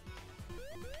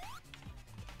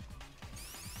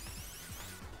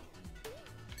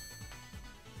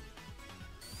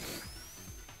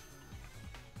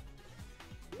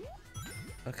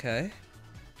 Okay.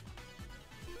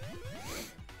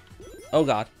 Oh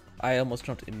god, I almost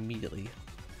jumped immediately.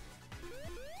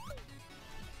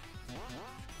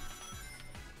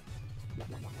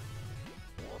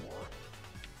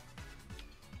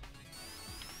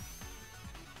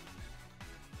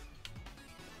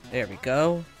 There we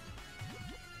go.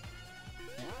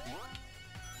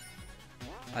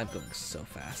 I'm going so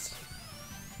fast.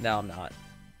 No, I'm not.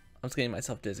 I'm just getting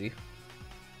myself dizzy.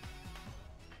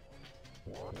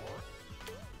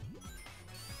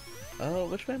 Oh,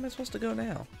 which way am I supposed to go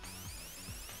now?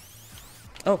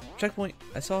 Oh, checkpoint.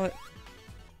 I saw it.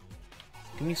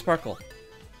 Give me sparkle.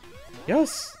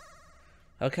 Yes!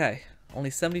 Okay,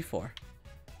 only 74.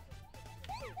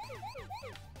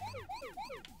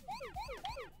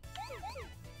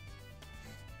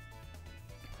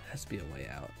 Has to be a way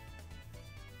out.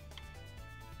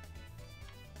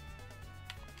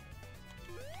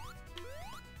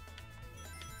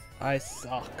 I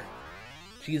suck.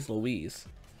 Jeez Louise.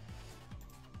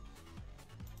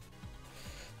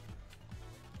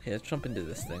 Okay, let's jump into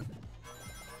this thing.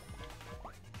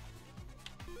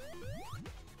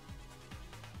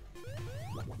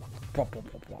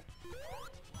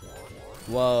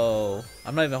 Whoa.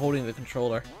 I'm not even holding the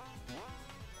controller.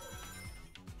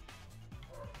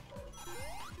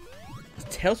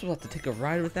 Tails will have to take a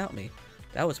ride without me.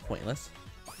 That was pointless.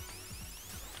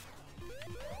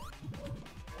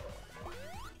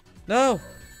 No!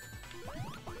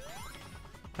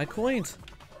 My coins!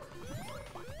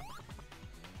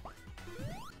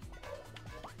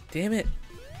 Damn it!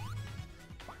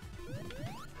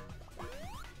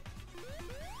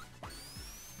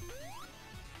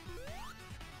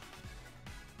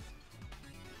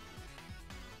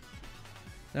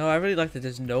 No, I really like that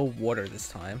there's no water this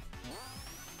time.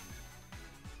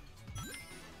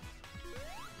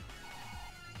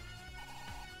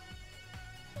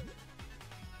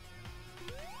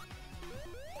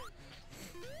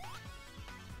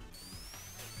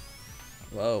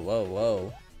 Whoa, whoa,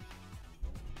 whoa.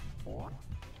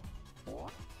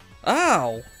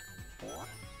 Ow!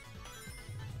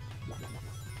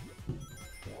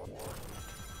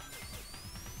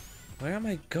 Where am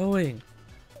I going?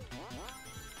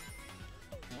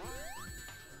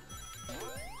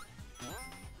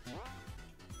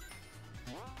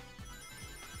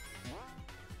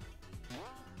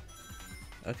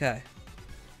 Okay.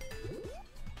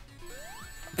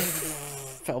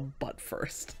 Fell butt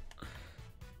first.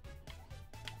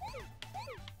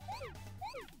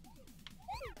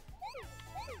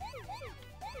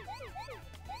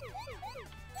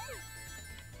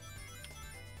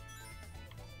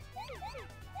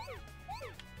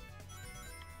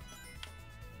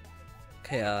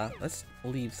 Okay, let's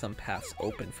leave some paths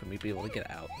open for me to be able to get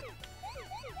out.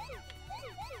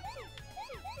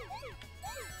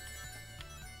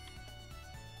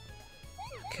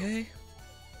 Okay.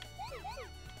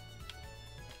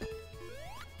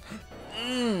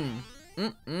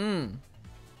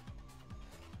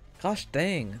 Gosh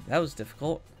dang, that was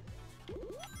difficult.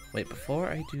 Wait, before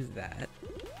I do that,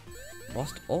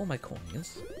 lost all my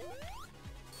coins.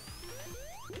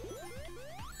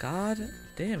 God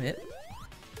damn it.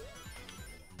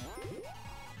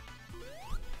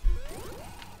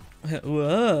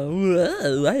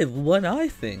 Whoa, I have one eye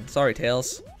thing. Sorry,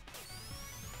 Tails.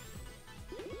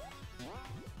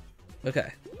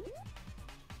 Okay.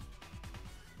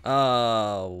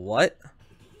 What?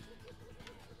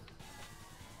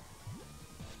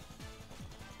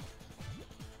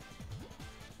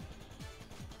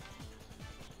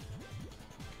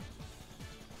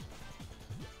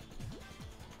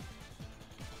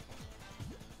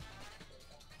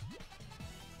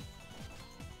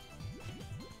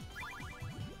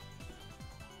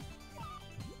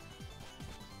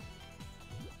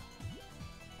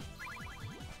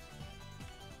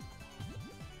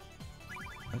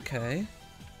 Okay.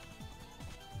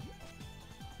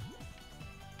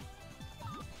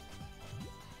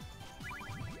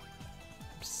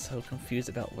 I'm so confused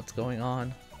about what's going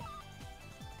on.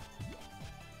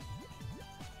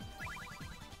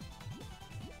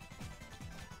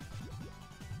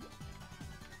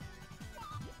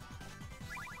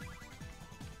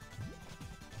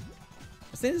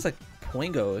 I think it's like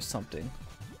Poingo or something.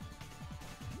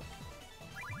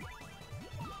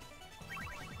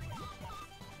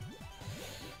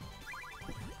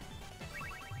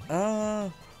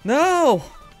 No!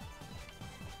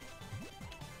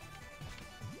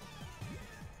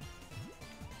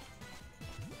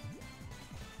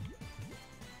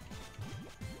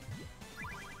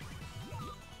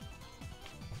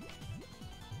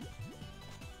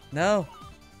 No!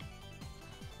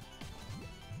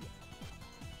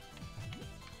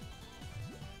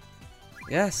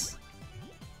 Yes!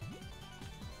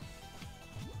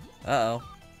 Uh-oh.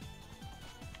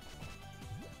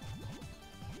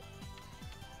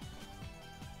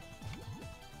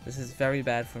 This is very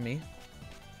bad for me.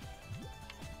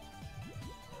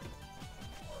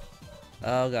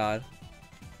 Oh god.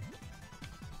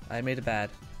 I made it bad.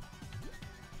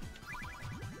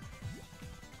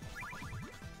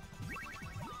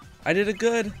 I did it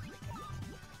good!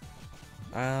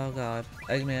 Oh god.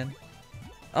 Eggman.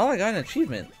 Oh, I got an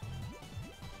achievement.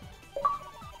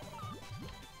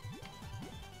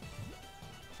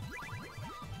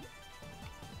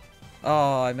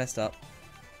 Oh, I messed up.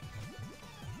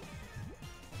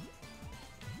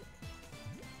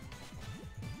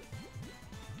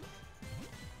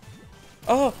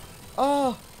 Oh!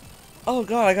 Oh! Oh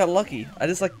god, I got lucky. I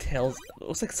just like Tails. It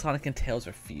looks like Sonic and Tails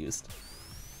are fused.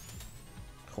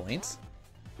 Coins?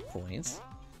 Coins?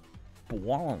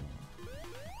 Boing.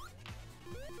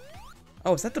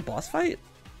 Oh, is that the boss fight?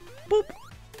 Boop!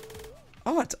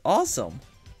 Oh, it's awesome!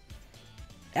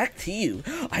 Back to you!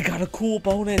 I got a cool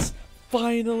bonus!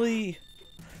 Finally!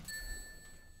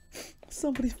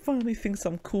 Somebody finally thinks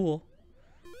I'm cool.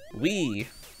 Wee!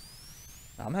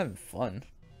 I'm having fun.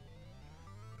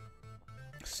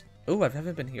 Oh, I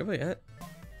haven't been here yet.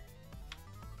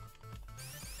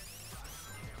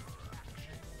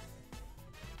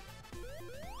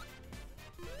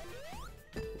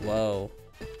 Whoa.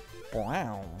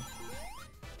 Wow.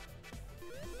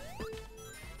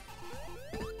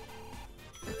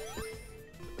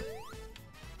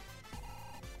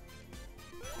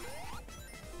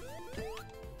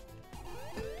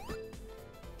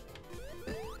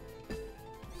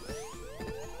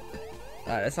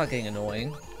 Alright, that's not getting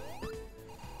annoying.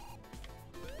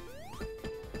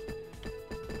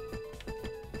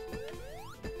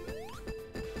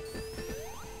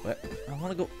 What? I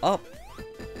want to go up.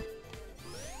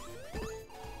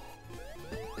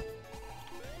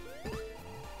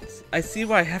 I see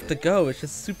where I have to go. It's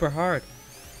just super hard.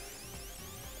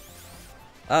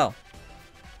 Oh.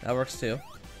 That works too.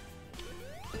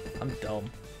 I'm dumb.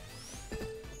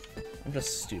 I'm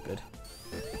just stupid.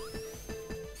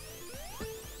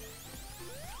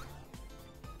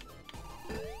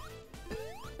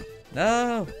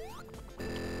 No!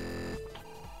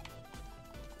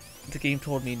 The game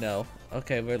told me no.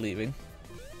 Okay, we're leaving.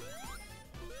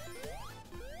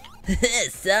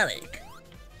 Sonic!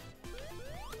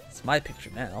 It's my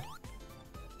picture now.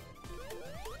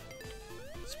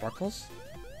 Sparkles?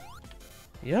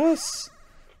 Yes!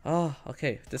 Oh,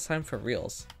 okay. This time for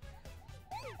reals.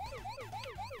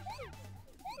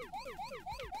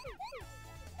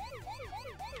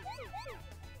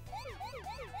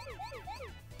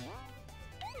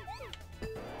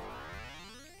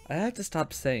 I have to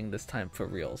stop saying this time for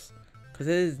reals, because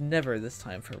it is never this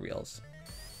time for reals.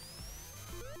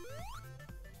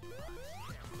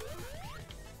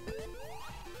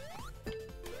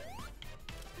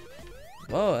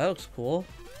 Whoa, that looks cool.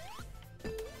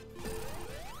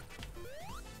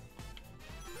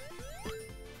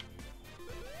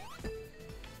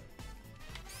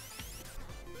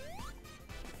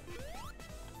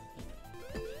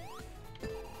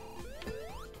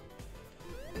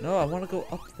 No, I want to go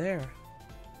up there.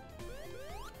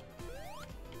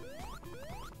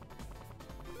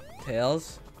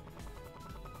 Tails.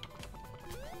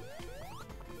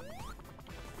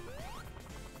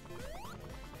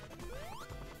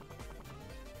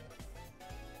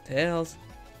 Tails.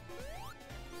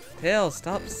 Tails,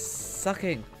 stop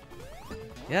sucking.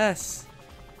 Yes.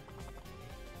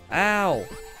 Ow.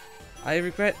 I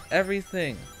regret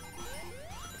everything.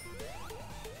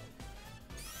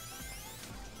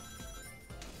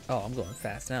 Oh, I'm going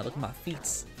fast now. Look at my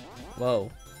feet. Whoa.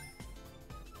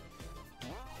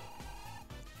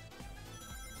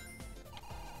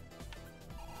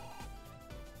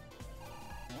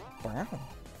 Wow.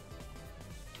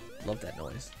 Love that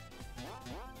noise.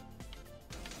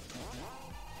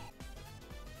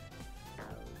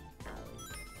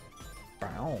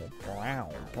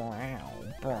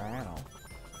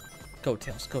 Go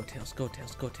Tails, go Tails, go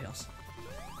Tails, go Tails.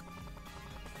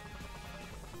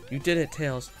 You did it,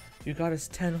 Tails. You got us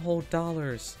 10 whole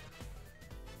dollars.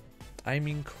 I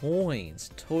mean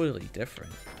coins. Totally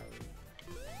different.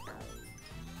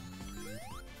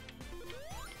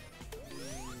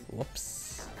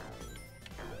 Whoops.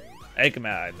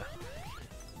 Eggman.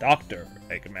 Dr.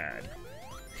 Eggman.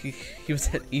 He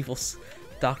was at Evil's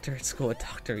doctor at school at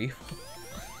Dr. Evil.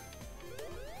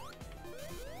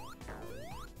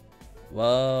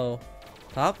 Whoa.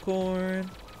 Popcorn.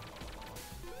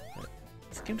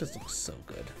 This game just looks so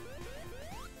good.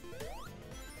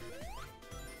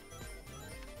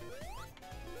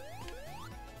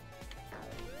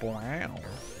 Wow.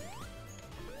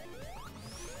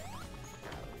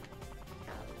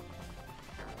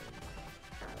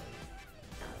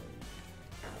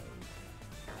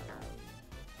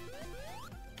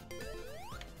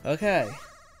 Okay.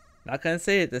 Not gonna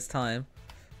say it this time.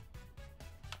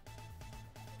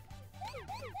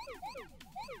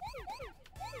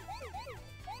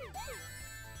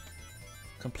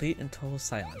 Complete and total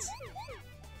silence.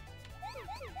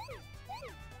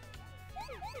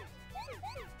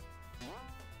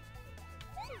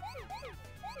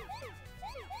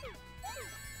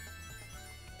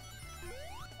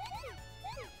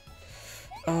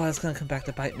 Oh, it's gonna come back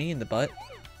to bite me in the butt.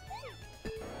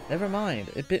 Never mind,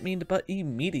 it bit me in the butt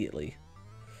immediately.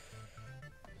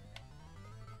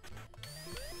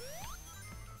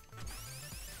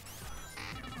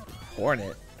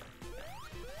 Hornet.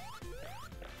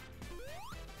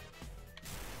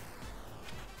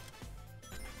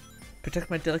 Protect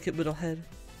my delicate little head.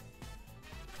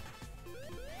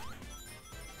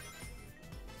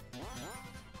 Do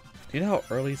you know how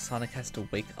early Sonic has to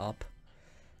wake up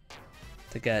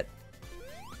to get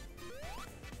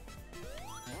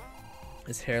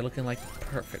his hair looking like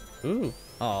perfect? Ooh,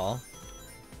 aw.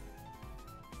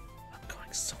 I'm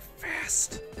going so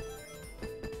fast.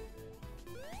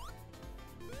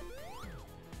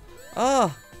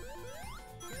 Ah!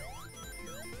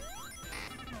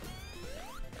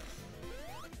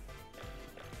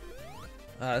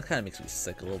 That kind of makes me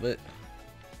sick a little bit.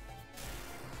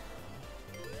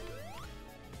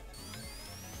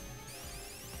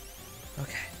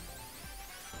 Okay.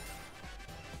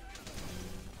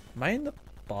 Am I in the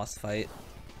boss fight?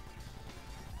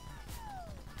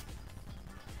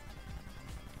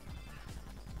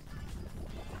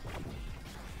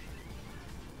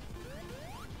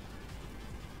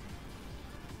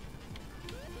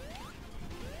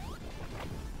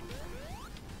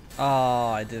 Oh,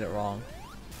 I did it wrong.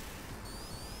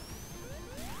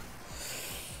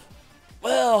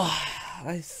 Well,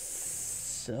 I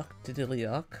suck diddly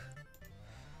yuck.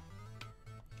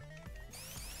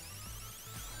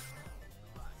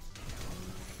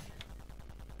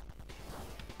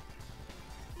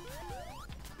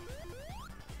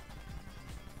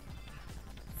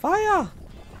 Fire!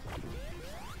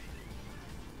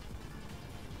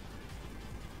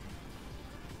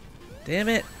 Damn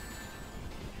it!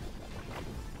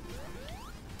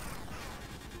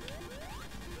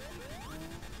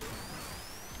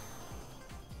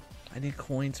 I need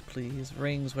coins, please.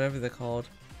 Rings, whatever they're called.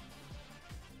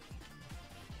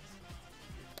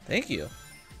 Thank you.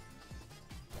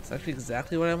 That's actually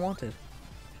exactly what I wanted.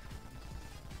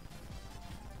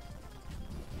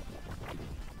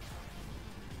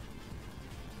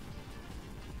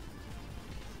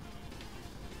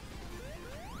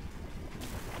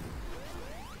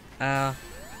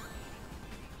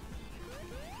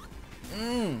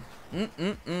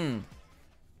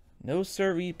 No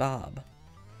siree, Bob.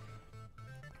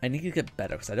 I need to get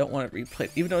better because I don't want to replay.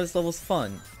 Even though this level's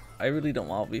fun, I really don't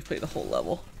want to replay the whole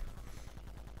level.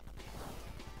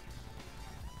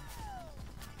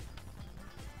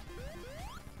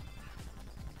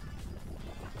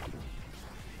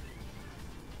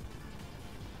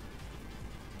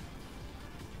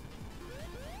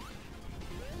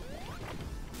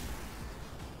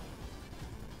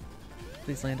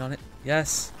 Please land on it.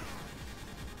 Yes.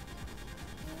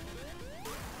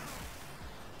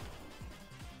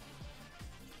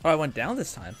 Oh, I went down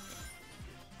this time.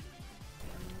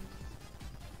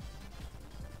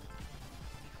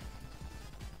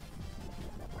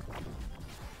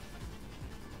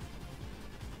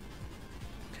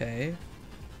 Okay.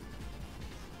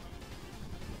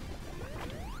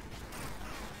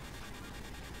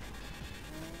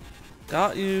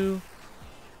 Got you.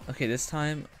 Okay, this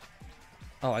time.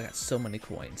 Oh, I got so many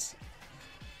coins.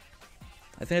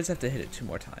 I think I just have to hit it 2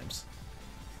 more times.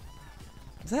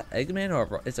 Is that Eggman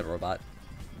or is it a robot?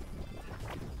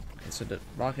 Okay, so the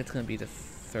rocket's gonna be the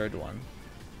 3rd one.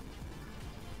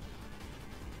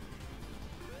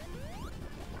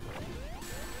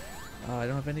 Oh, I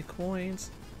don't have any coins.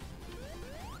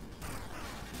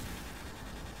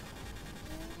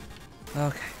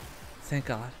 Okay, thank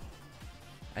God.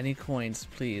 I need coins,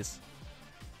 please.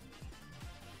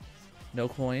 No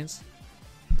coins?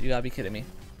 You gotta be kidding me.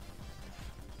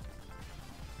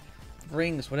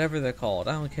 Rings, whatever they're called,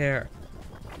 I don't care.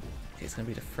 Okay, it's gonna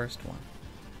be the 1st one.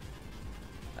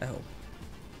 I hope.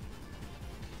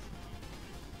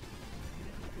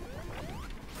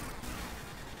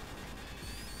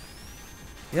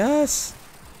 Yes!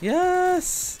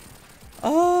 Yes!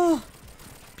 Oh!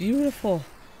 Beautiful!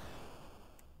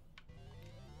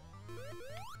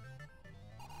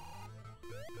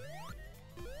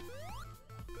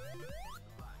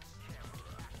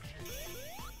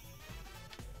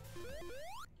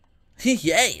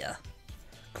 Yeah!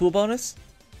 Cool bonus?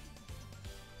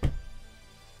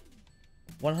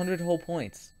 100 whole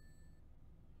points.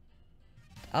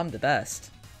 I'm the best.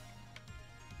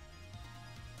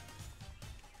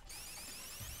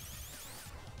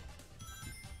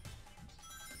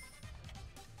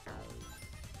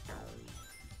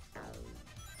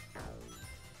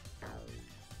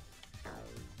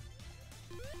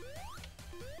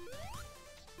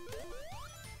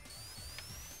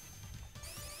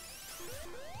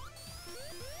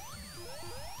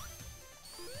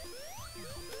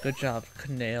 Good job,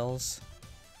 Canales.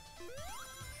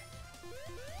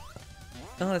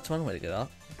 Oh, that's one way to get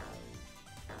up.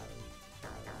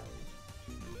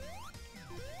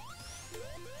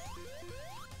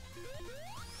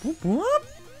 Whoop whoop!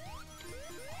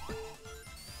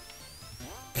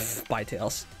 Pfft, bye,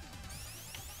 Tails.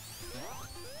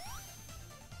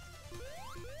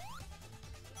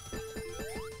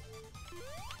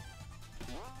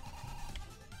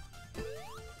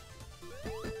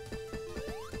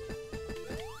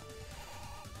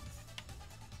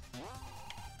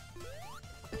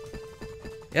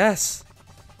 Yes!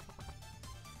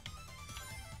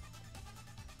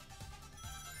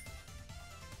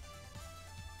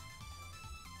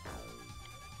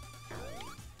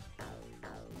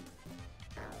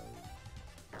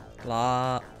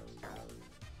 Lock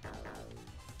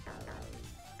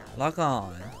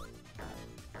on.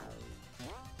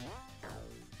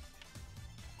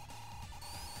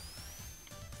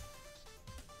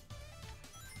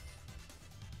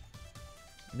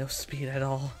 No speed at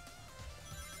all.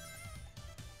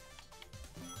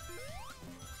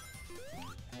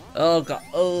 Oh god.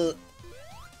 Whoa,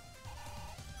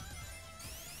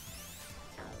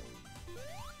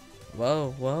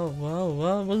 whoa, whoa,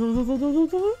 whoa, whoa, whoa, whoa,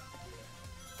 whoa.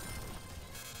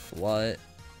 What?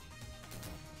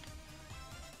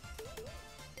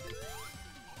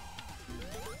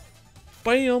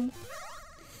 Bam!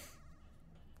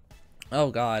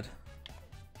 Oh god.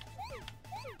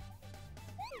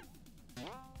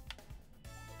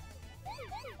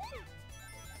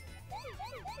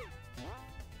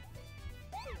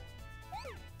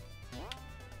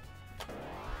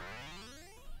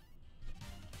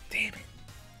 Damn it.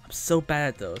 I'm so bad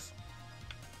at those.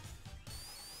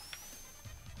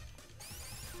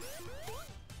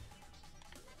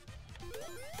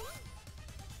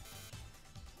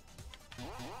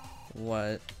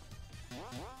 What?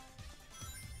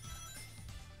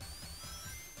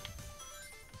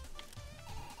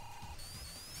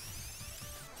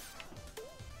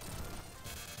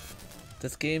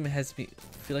 This game has me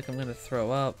feel like I'm gonna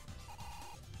throw up.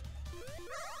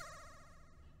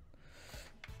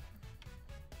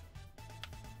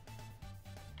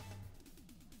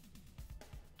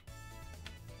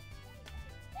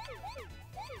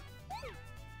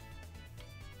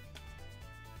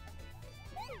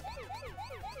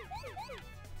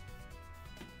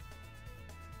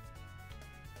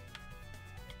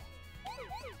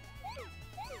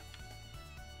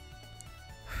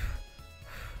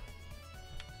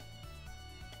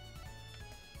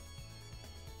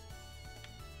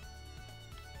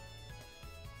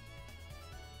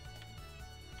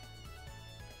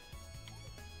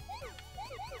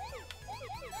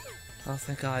 Oh,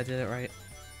 thank God I did it right.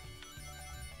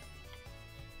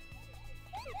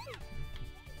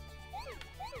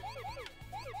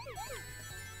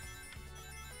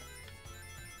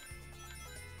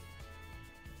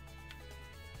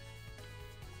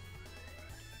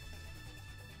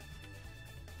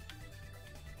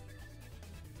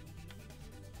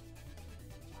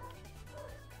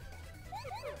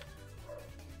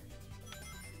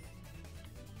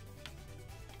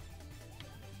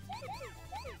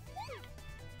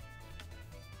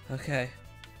 Okay.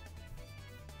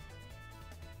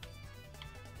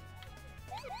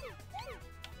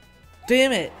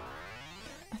 Damn it!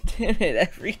 Damn it,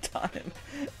 every time.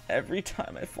 Every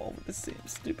time I fall with the same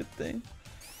stupid thing.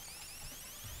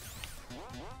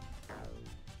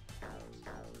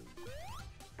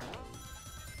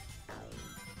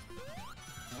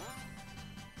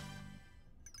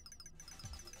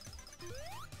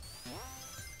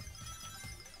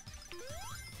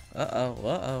 Uh-oh,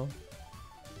 uh-oh.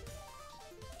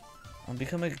 I'm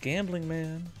becoming a gambling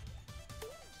man.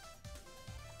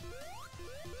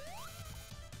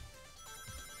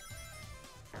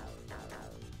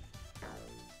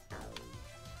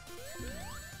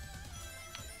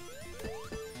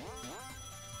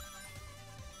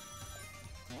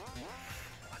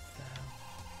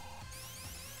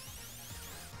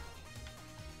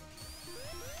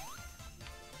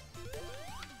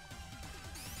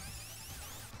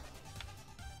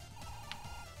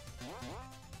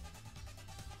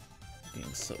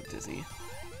 Getting so dizzy.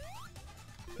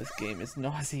 This game is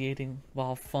nauseating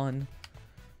while fun.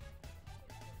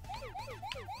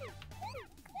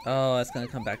 Oh, that's gonna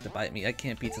come back to bite me. I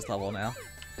can't beat this level now.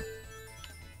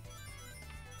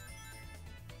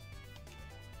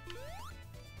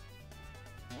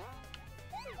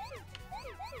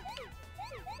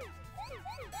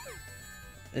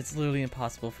 It's literally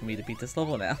impossible for me to beat this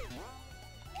level now.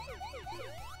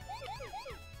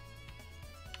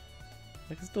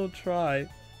 I can still try.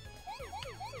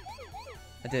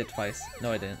 I did it twice.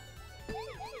 No, I didn't.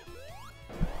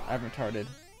 I'm retarded.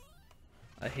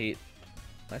 I hate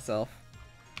myself.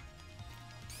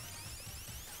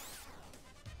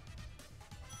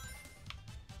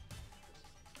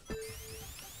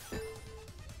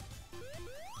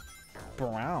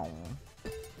 Brown.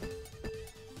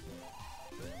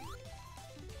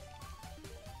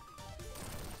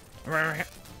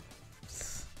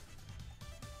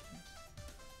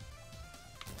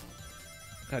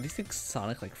 God, do you think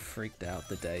Sonic like freaked out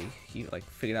the day he like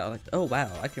figured out like, oh wow,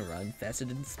 I can run faster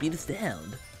than the speed of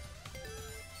sound.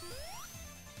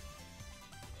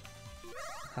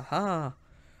 Haha.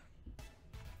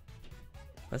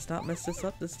 Let's not mess this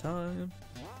up this time.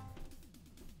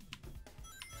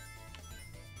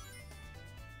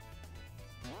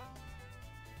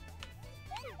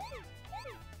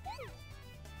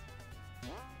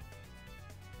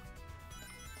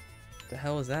 The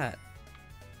hell is that?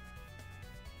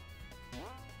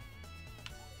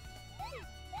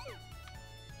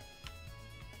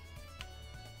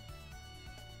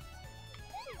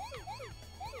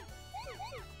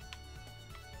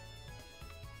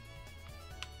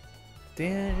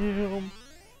 Damn.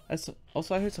 Also,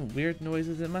 I heard some weird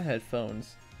noises in my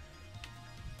headphones.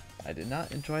 I did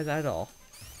not enjoy that at all.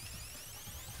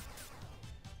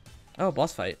 Oh,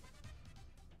 boss fight.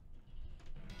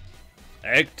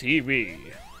 Egg TV.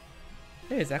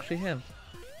 Hey, it's actually him.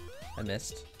 I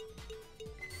missed.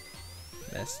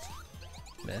 Missed.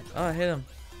 Oh, I hit him.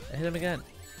 I hit him again.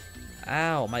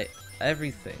 Ow, my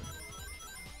everything.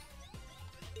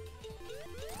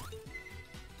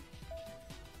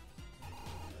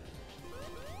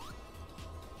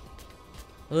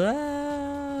 Ah!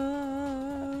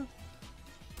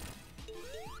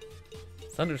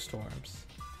 Thunderstorms.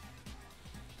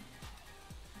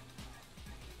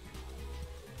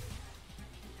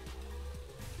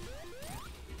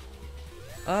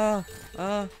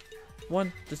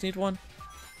 One. Just need one.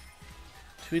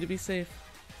 Two to be safe.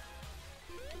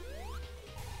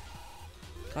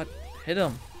 God, hit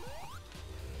him.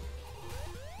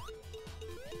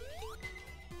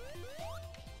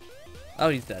 Oh,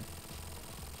 he's dead.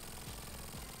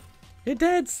 You're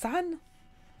dead, son!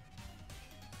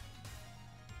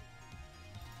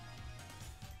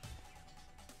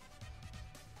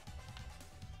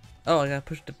 Oh, I gotta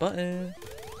push the button.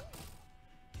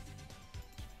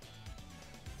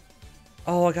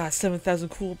 Oh, I got 7,000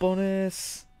 cool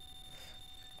bonus.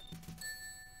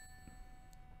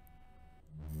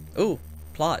 Ooh,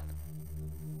 plot.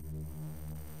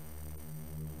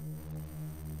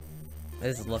 I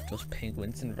just left those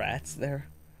penguins and rats there.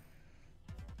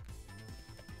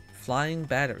 Flying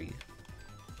battery.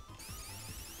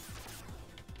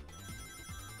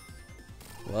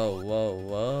 Whoa, whoa,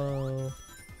 whoa.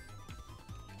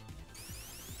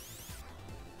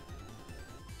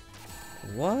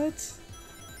 What?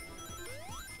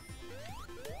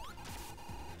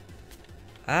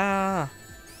 Ah!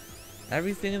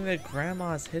 Everything in their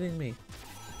grandma is hitting me.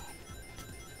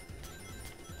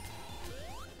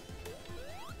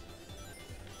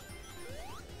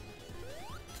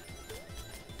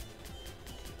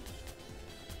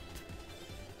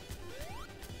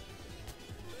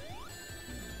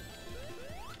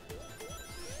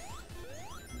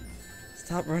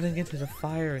 Stop running into the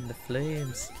fire and the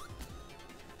flames.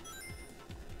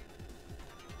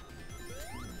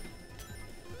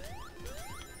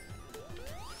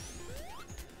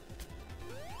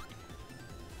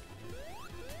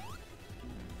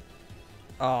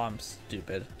 Oh, I'm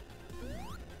stupid.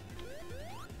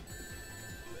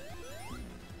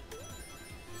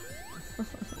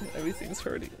 Everything's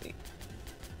hurting me.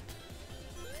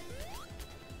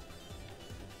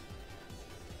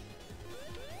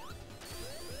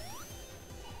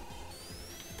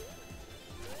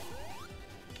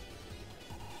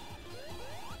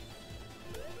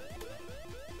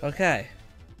 Okay.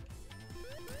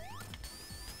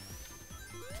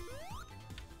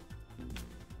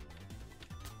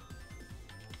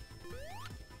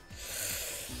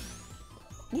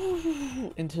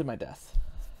 Into my death.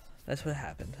 That's what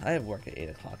happened. I have work at 8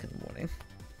 o'clock in the morning.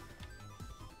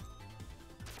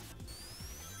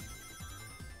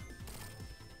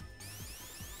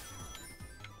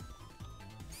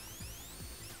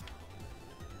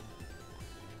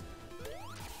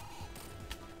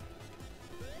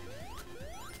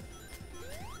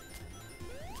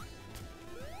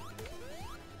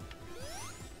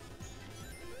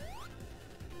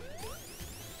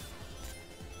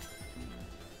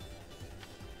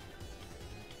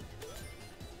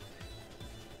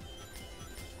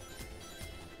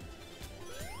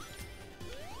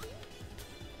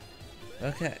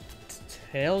 Okay,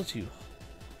 tails you.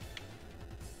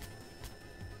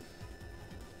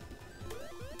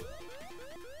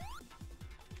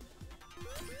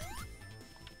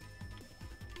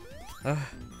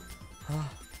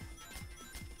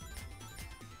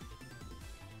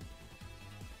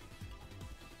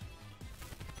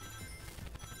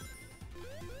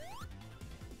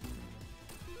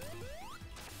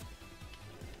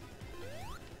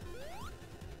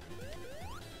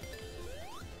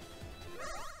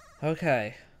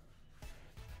 Okay.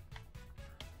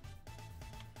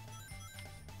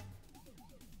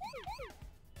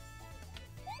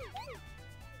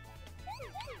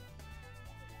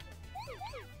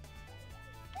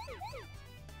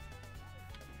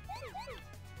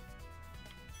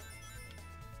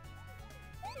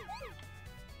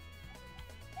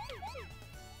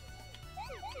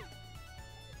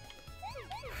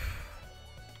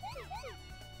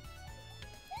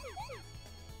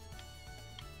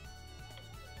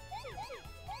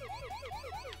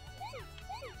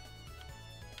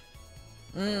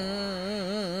 I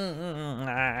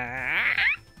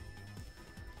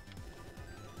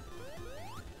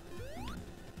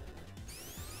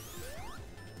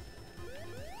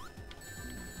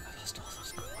lost all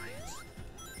those coins.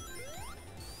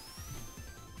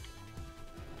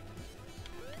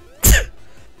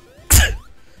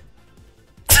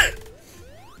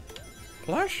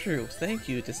 Bless you. Thank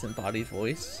you, disembodied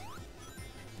voice.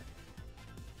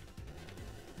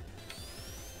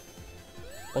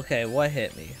 Okay, what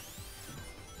hit me?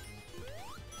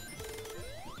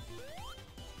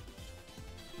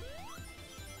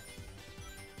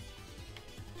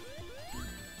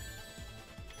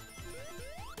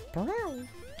 Bro.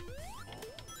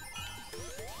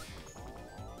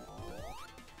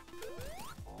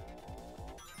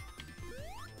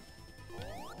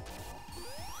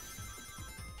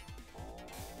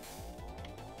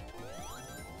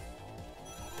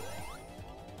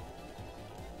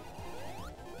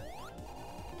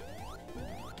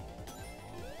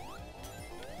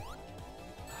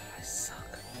 I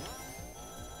suck.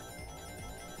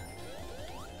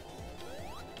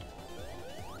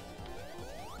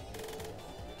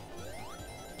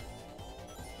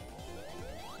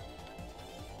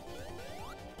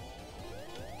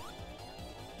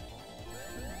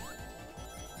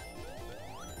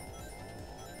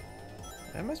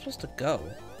 Where am I supposed to go?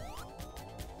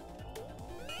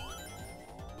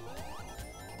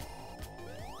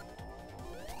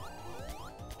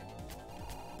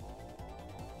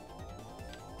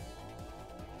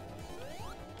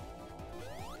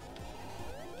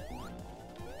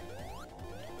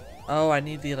 Oh, I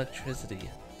need the electricity.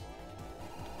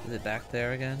 Is it back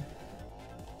there again?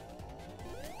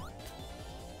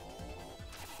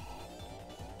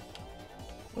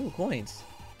 Ooh, coins.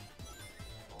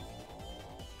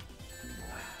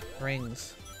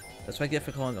 Rings. That's what I get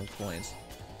for calling them coins.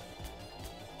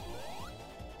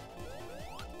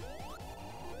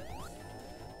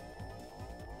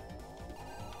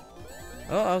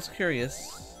 Oh, I was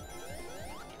curious.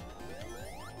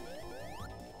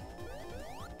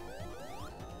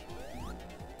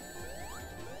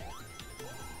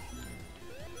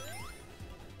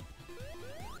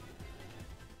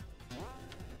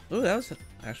 Ooh, that was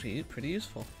actually pretty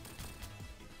useful.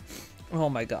 Oh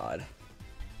my god.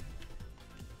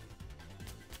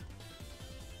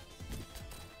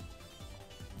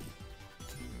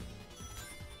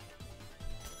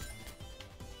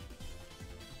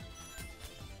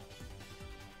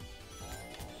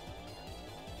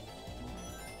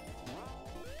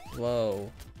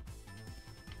 Whoa.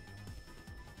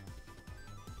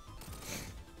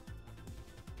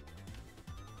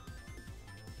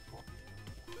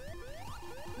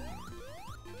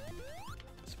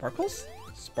 Sparkles?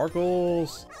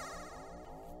 Sparkles!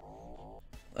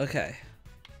 Okay.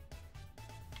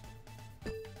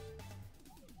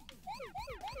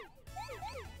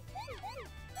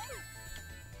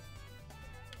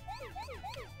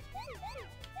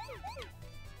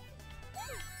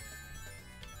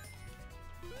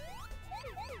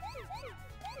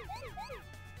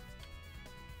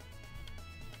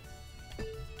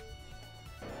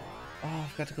 Oh,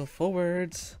 I've got to go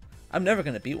forwards. I'm never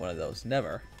gonna beat one of those.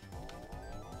 Never.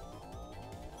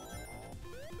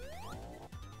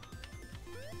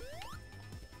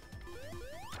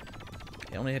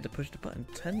 I only had to push the button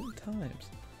 10 times.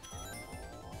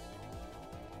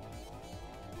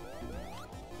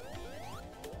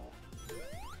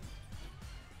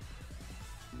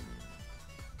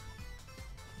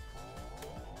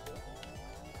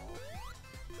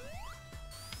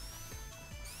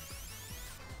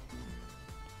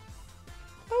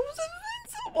 I was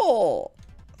invincible!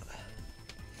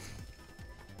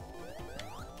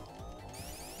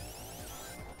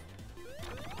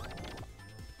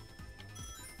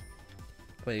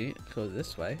 Wait, go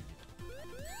this way.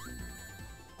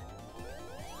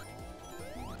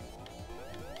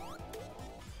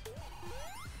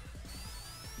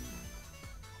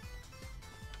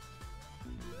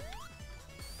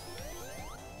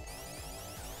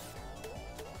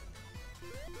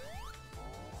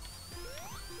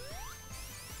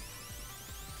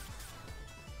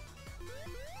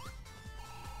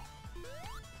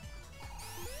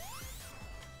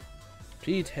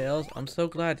 Gee, Tails, I'm so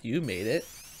glad you made it.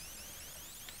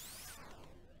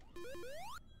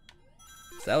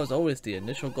 That was always the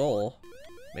initial goal.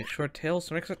 Make sure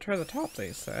Tails makes it to the top,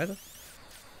 they said.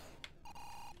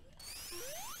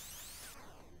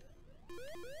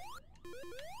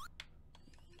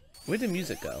 Where'd the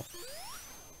music go?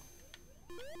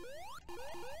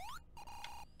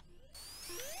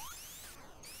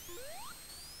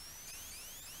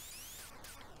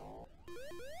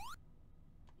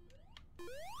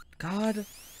 God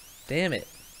damn it.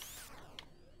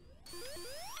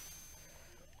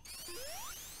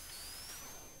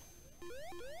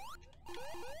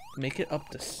 Make it up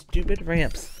the stupid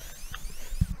ramps.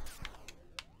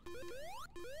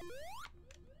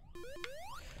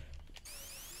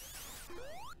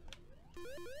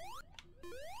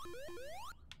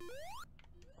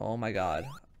 Oh my god.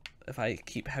 If I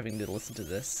keep having to listen to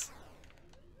this.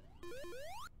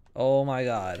 Oh my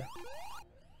god.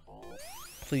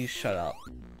 Please shut up.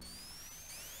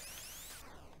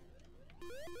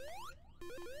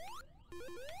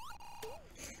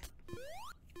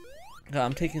 God,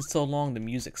 I'm taking so long, the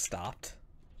music stopped.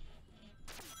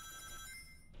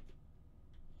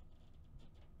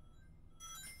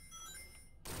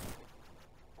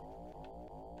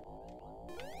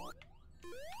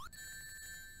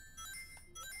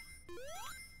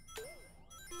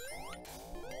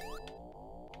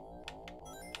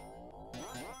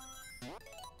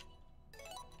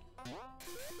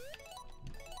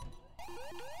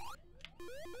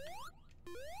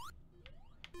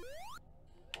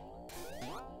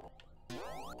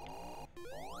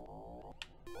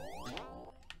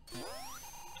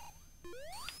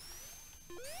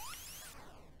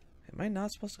 Am I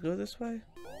not supposed to go this way?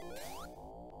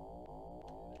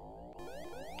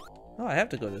 Oh, I have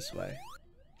to go this way.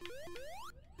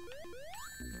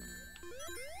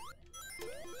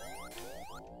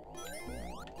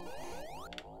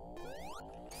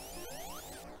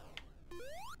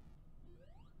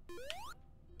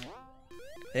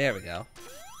 There we go.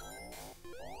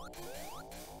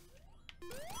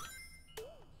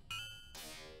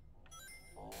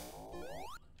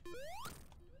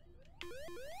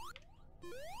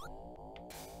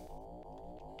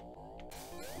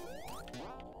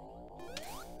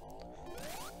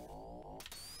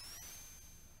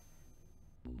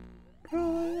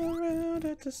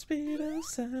 at the speed of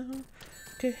sound.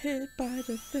 Get hit by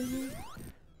the thing.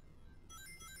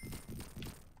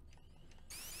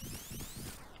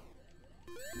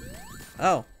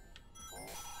 Oh.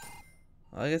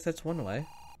 Well, I guess that's one way.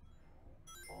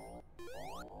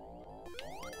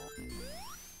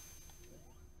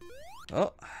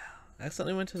 Oh, I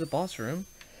accidentally went to the boss room.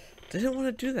 Didn't want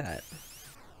to do that.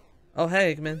 Oh,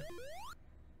 hey, Eggman.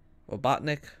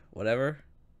 Robotnik, whatever.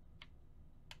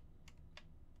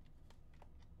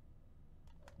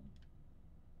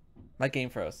 My game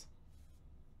froze.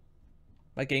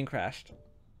 My game crashed.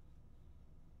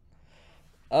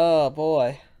 Oh,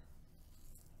 boy.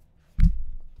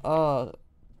 Oh,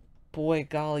 boy,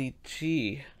 golly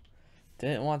gee.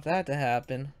 Didn't want that to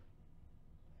happen.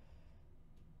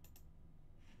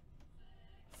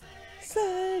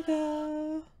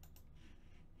 Sega!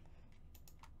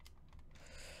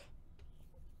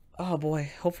 Oh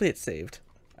boy, hopefully it's saved.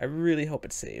 I really hope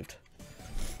it's saved.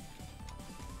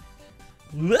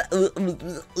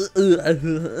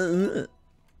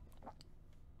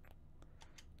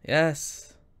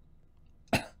 Yes.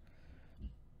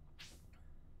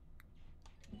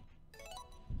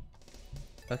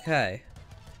 Okay.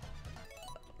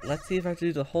 Let's see if I have to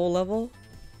do the whole level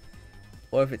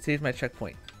or if it saves my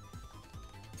checkpoint.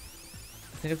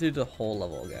 I think I have to do the whole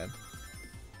level again.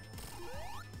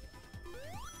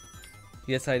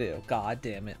 Yes, I do. God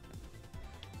damn it.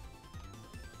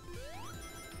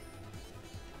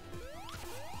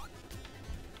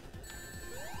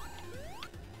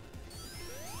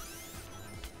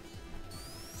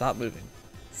 Stop moving.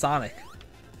 Sonic.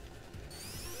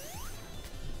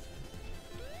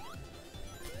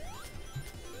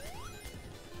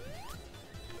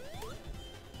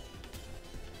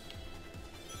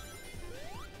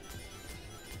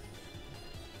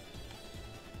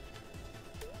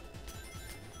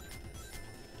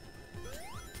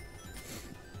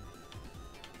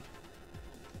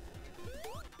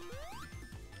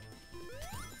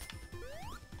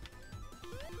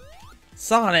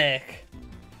 Sonic!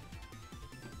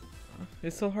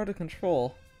 It's so hard to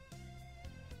control.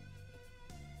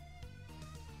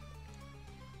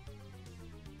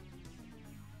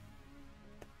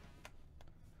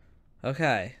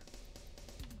 Okay.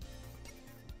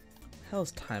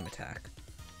 Hell's time attack?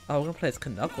 Oh, we're gonna play as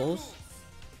Knuckles.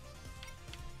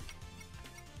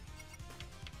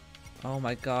 Oh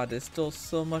my god, there's still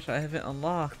so much I haven't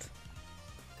unlocked.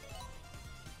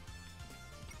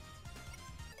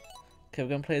 Okay, we're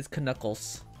gonna play as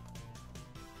Knuckles.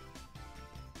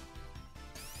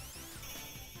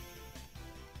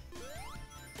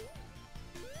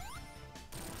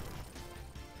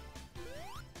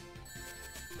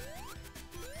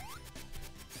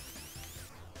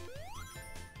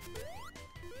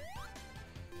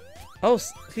 Oh,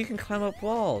 he can climb up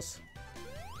walls.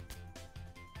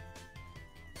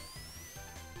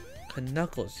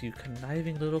 Knuckles, you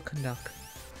conniving little Canuck.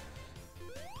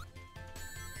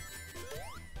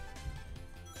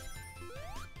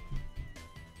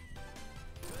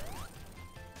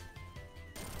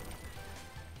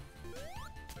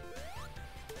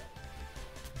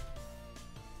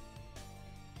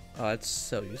 Oh, it's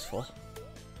so useful.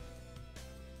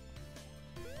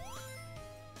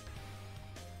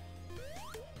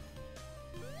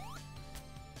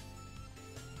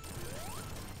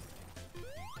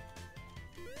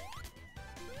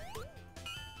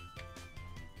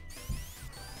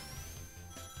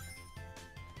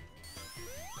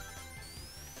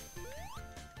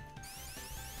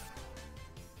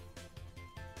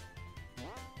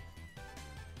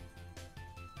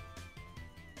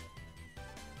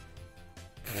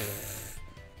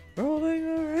 Rolling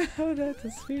around at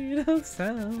the speed of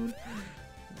sound.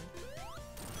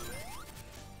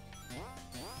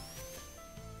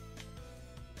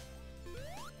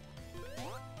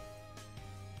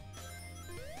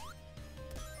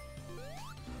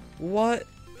 What?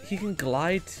 He can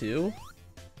glide too?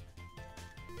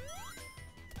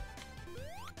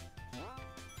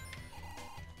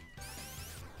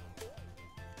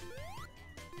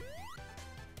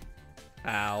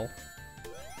 Ow.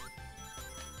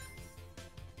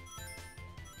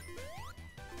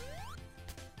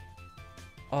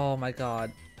 Oh my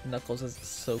god, Knuckles is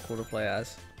so cool to play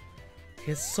as.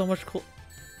 He has so much cool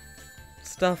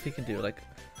stuff he can do, like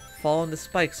fall into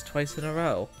spikes twice in a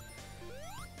row.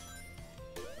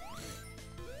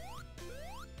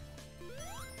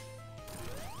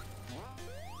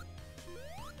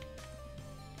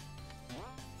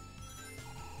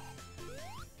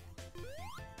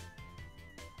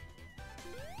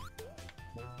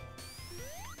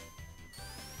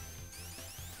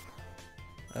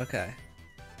 Okay.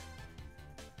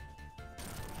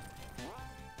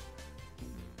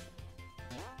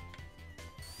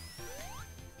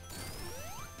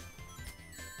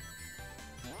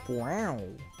 Wow.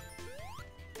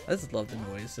 I just love the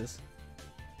noises.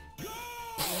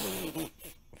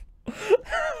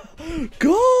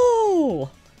 Go!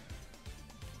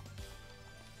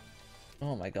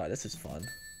 Oh my god, this is fun.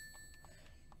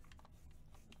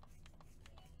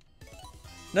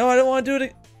 No, I don't want to do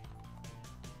it.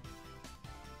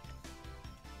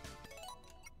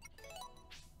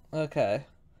 Okay.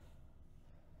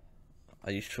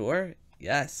 Are you sure?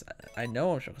 Yes, I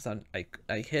know I'm sure because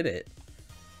I hit it.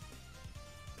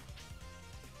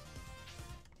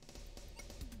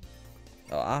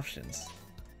 Oh, options.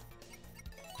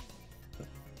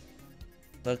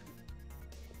 Look,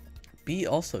 B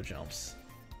also jumps.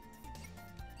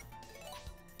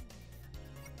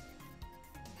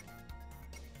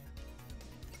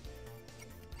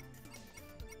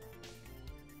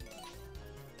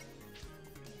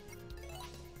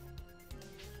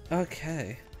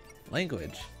 Okay.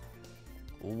 Language.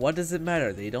 What does it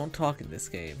matter? They don't talk in this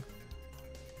game.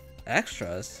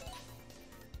 Extras?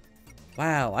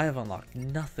 Wow, I have unlocked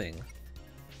nothing.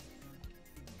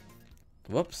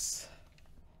 Whoops.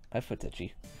 My foot's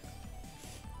itchy.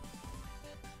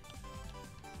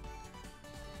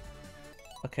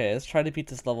 Okay, let's try to beat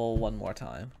this level one more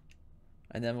time.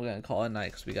 And then we're gonna call it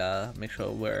night because we gotta make sure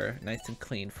we're nice and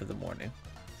clean for the morning.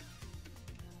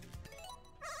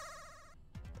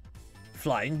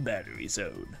 Flying Battery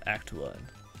Zone, Act 1.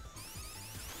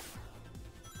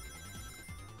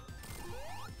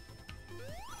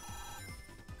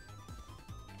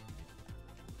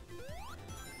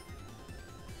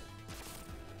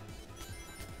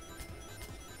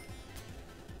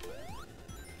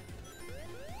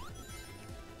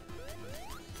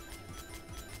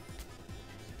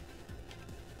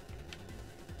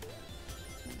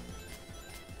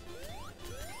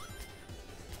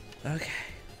 Okay.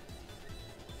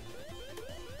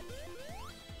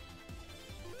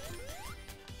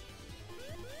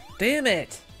 Damn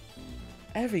it!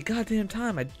 Every goddamn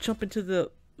time I jump into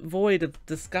the void of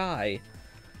the sky.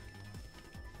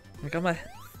 Like I'm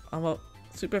a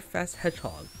super fast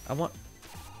hedgehog.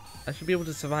 I should be able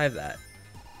to survive that.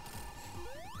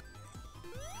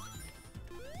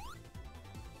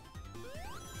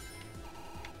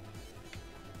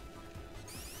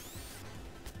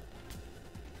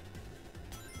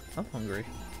 I'm hungry.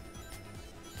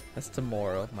 That's the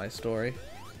moral of my story.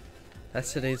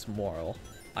 That's today's moral.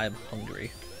 I'm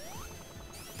hungry.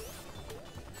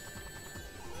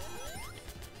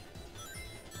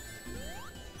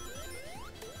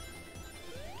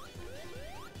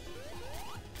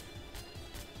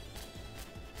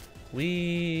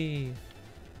 Wee.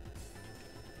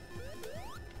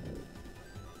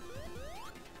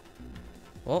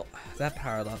 Well, that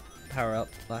power up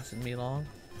lasted me long.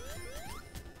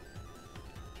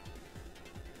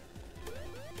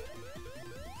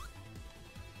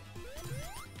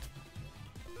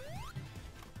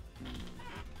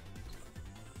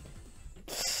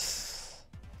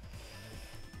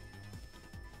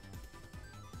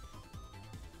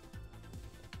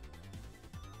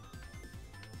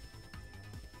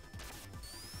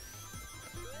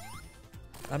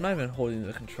 I'm not even holding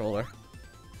the controller.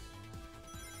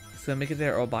 He's gonna make it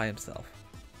there all by himself.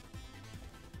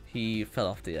 He fell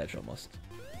off the edge almost.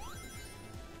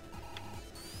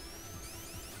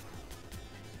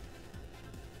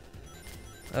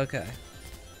 Okay.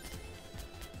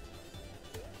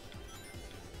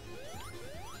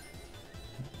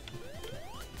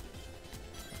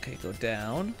 Okay, go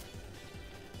down.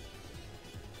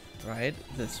 Right,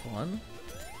 this one.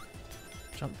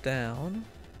 Jump down.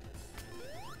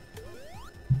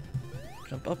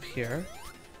 Jump up here.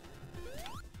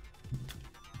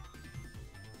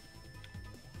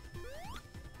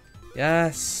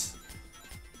 Yes!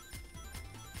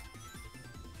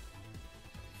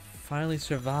 Finally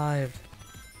survived.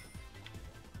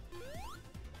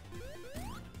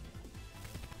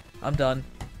 I'm done.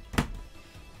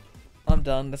 I'm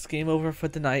done. That's game over for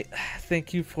the night.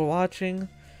 Thank you for watching.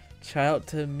 Shout out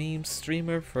to Meme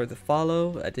Streamer for the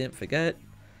follow. I didn't forget.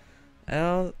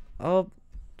 And I'll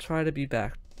try to be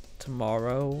back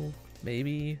tomorrow,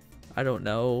 maybe. I don't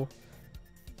know.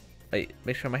 Wait,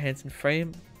 make sure my hand's in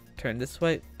frame. Turn this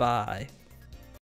way. Bye.